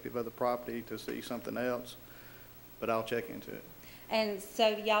perspective of the property to see something else, but I'll check into it. And so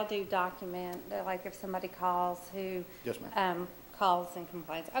y'all do document, like if somebody calls who Yes, ma'am. calls and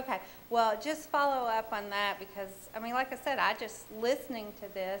complains. Okay, well, just follow up on that, because, I mean, like I said, I just listening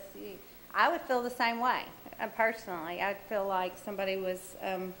to this, I would feel the same way. Personally, I'd feel like somebody was,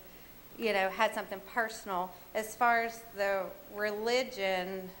 had something personal. As far as the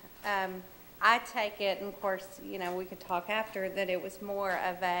religion, I take it, and of course, we could talk after, that it was more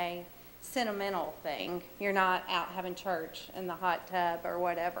of a sentimental thing. You're not out having church in the hot tub or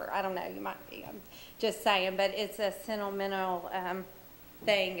whatever. I don't know, you might be, I'm just saying, but it's a sentimental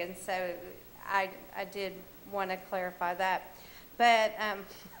thing, and so I did want to clarify that. But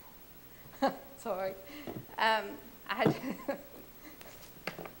sorry, I'm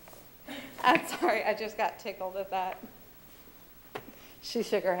sorry, I just got tickled at that. She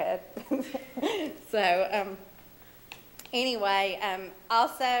shook her head. So anyway,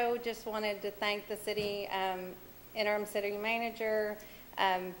 also just wanted to thank the city interim city manager,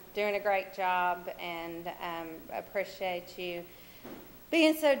 doing a great job, and appreciate you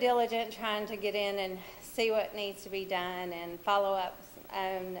being so diligent, trying to get in and see what needs to be done and follow up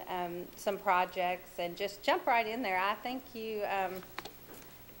on some projects, and just jump right in there. I think you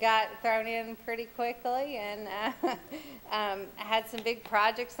got thrown in pretty quickly, and had some big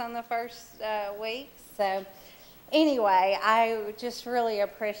projects on the first week. So anyway, I just really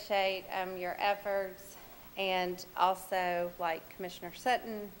appreciate your efforts, and also, like Commissioner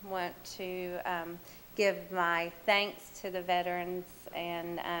Sutton, want to give my thanks to the veterans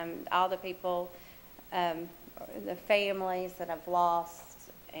and all the people, the families that have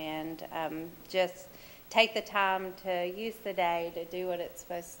lost, and just take the time to use the day to do what it's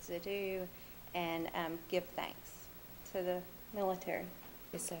supposed to do, and give thanks to the military.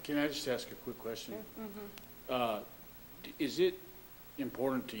 Yes, sir. Can I just ask a quick question? Mm-hmm. Is it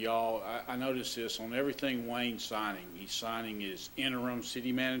important to y'all, I noticed this on everything Wayne's signing, he's signing as interim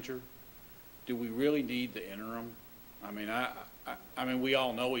city manager. Do we really need the interim? I mean, I mean, we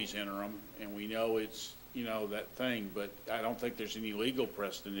all know he's interim, and we know it's, that thing, but I don't think there's any legal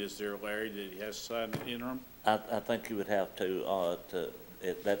precedent, is there, Larry, that he has signed an interim? I think you would have to,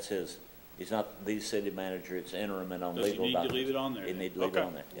 that's his, he's not the city manager, it's interim and on legal documents. Does he need to leave it on there? He need to leave it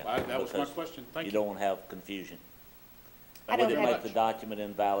on there, yeah. That was my question, thank you. You don't want to have confusion. I don't Would it have make the document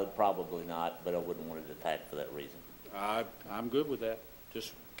invalid? Probably not, but I wouldn't want it attacked for that reason. I'm good with that,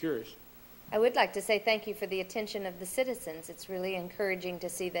 just curious. I would like to say thank you for the attention of the citizens. It's really encouraging to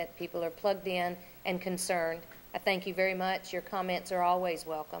see that people are plugged in and concerned. I thank you very much. Your comments are always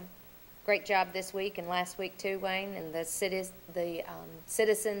welcome. Great job this week and last week too, Wayne, and the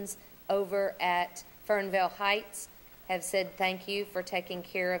citizens over at Fernvale Heights have said thank you for taking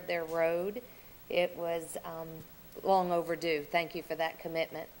care of their road. It was long overdue. Thank you for that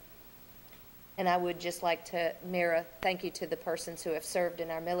commitment. And I would just like to mirror thank you to the persons who have served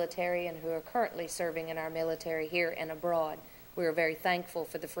in our military and who are currently serving in our military here and abroad. We are very thankful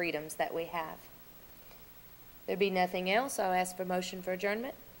for the freedoms that we have. There be nothing else, I'll ask for motion for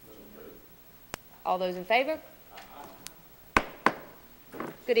adjournment. All those in favor?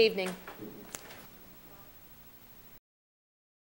 Good evening.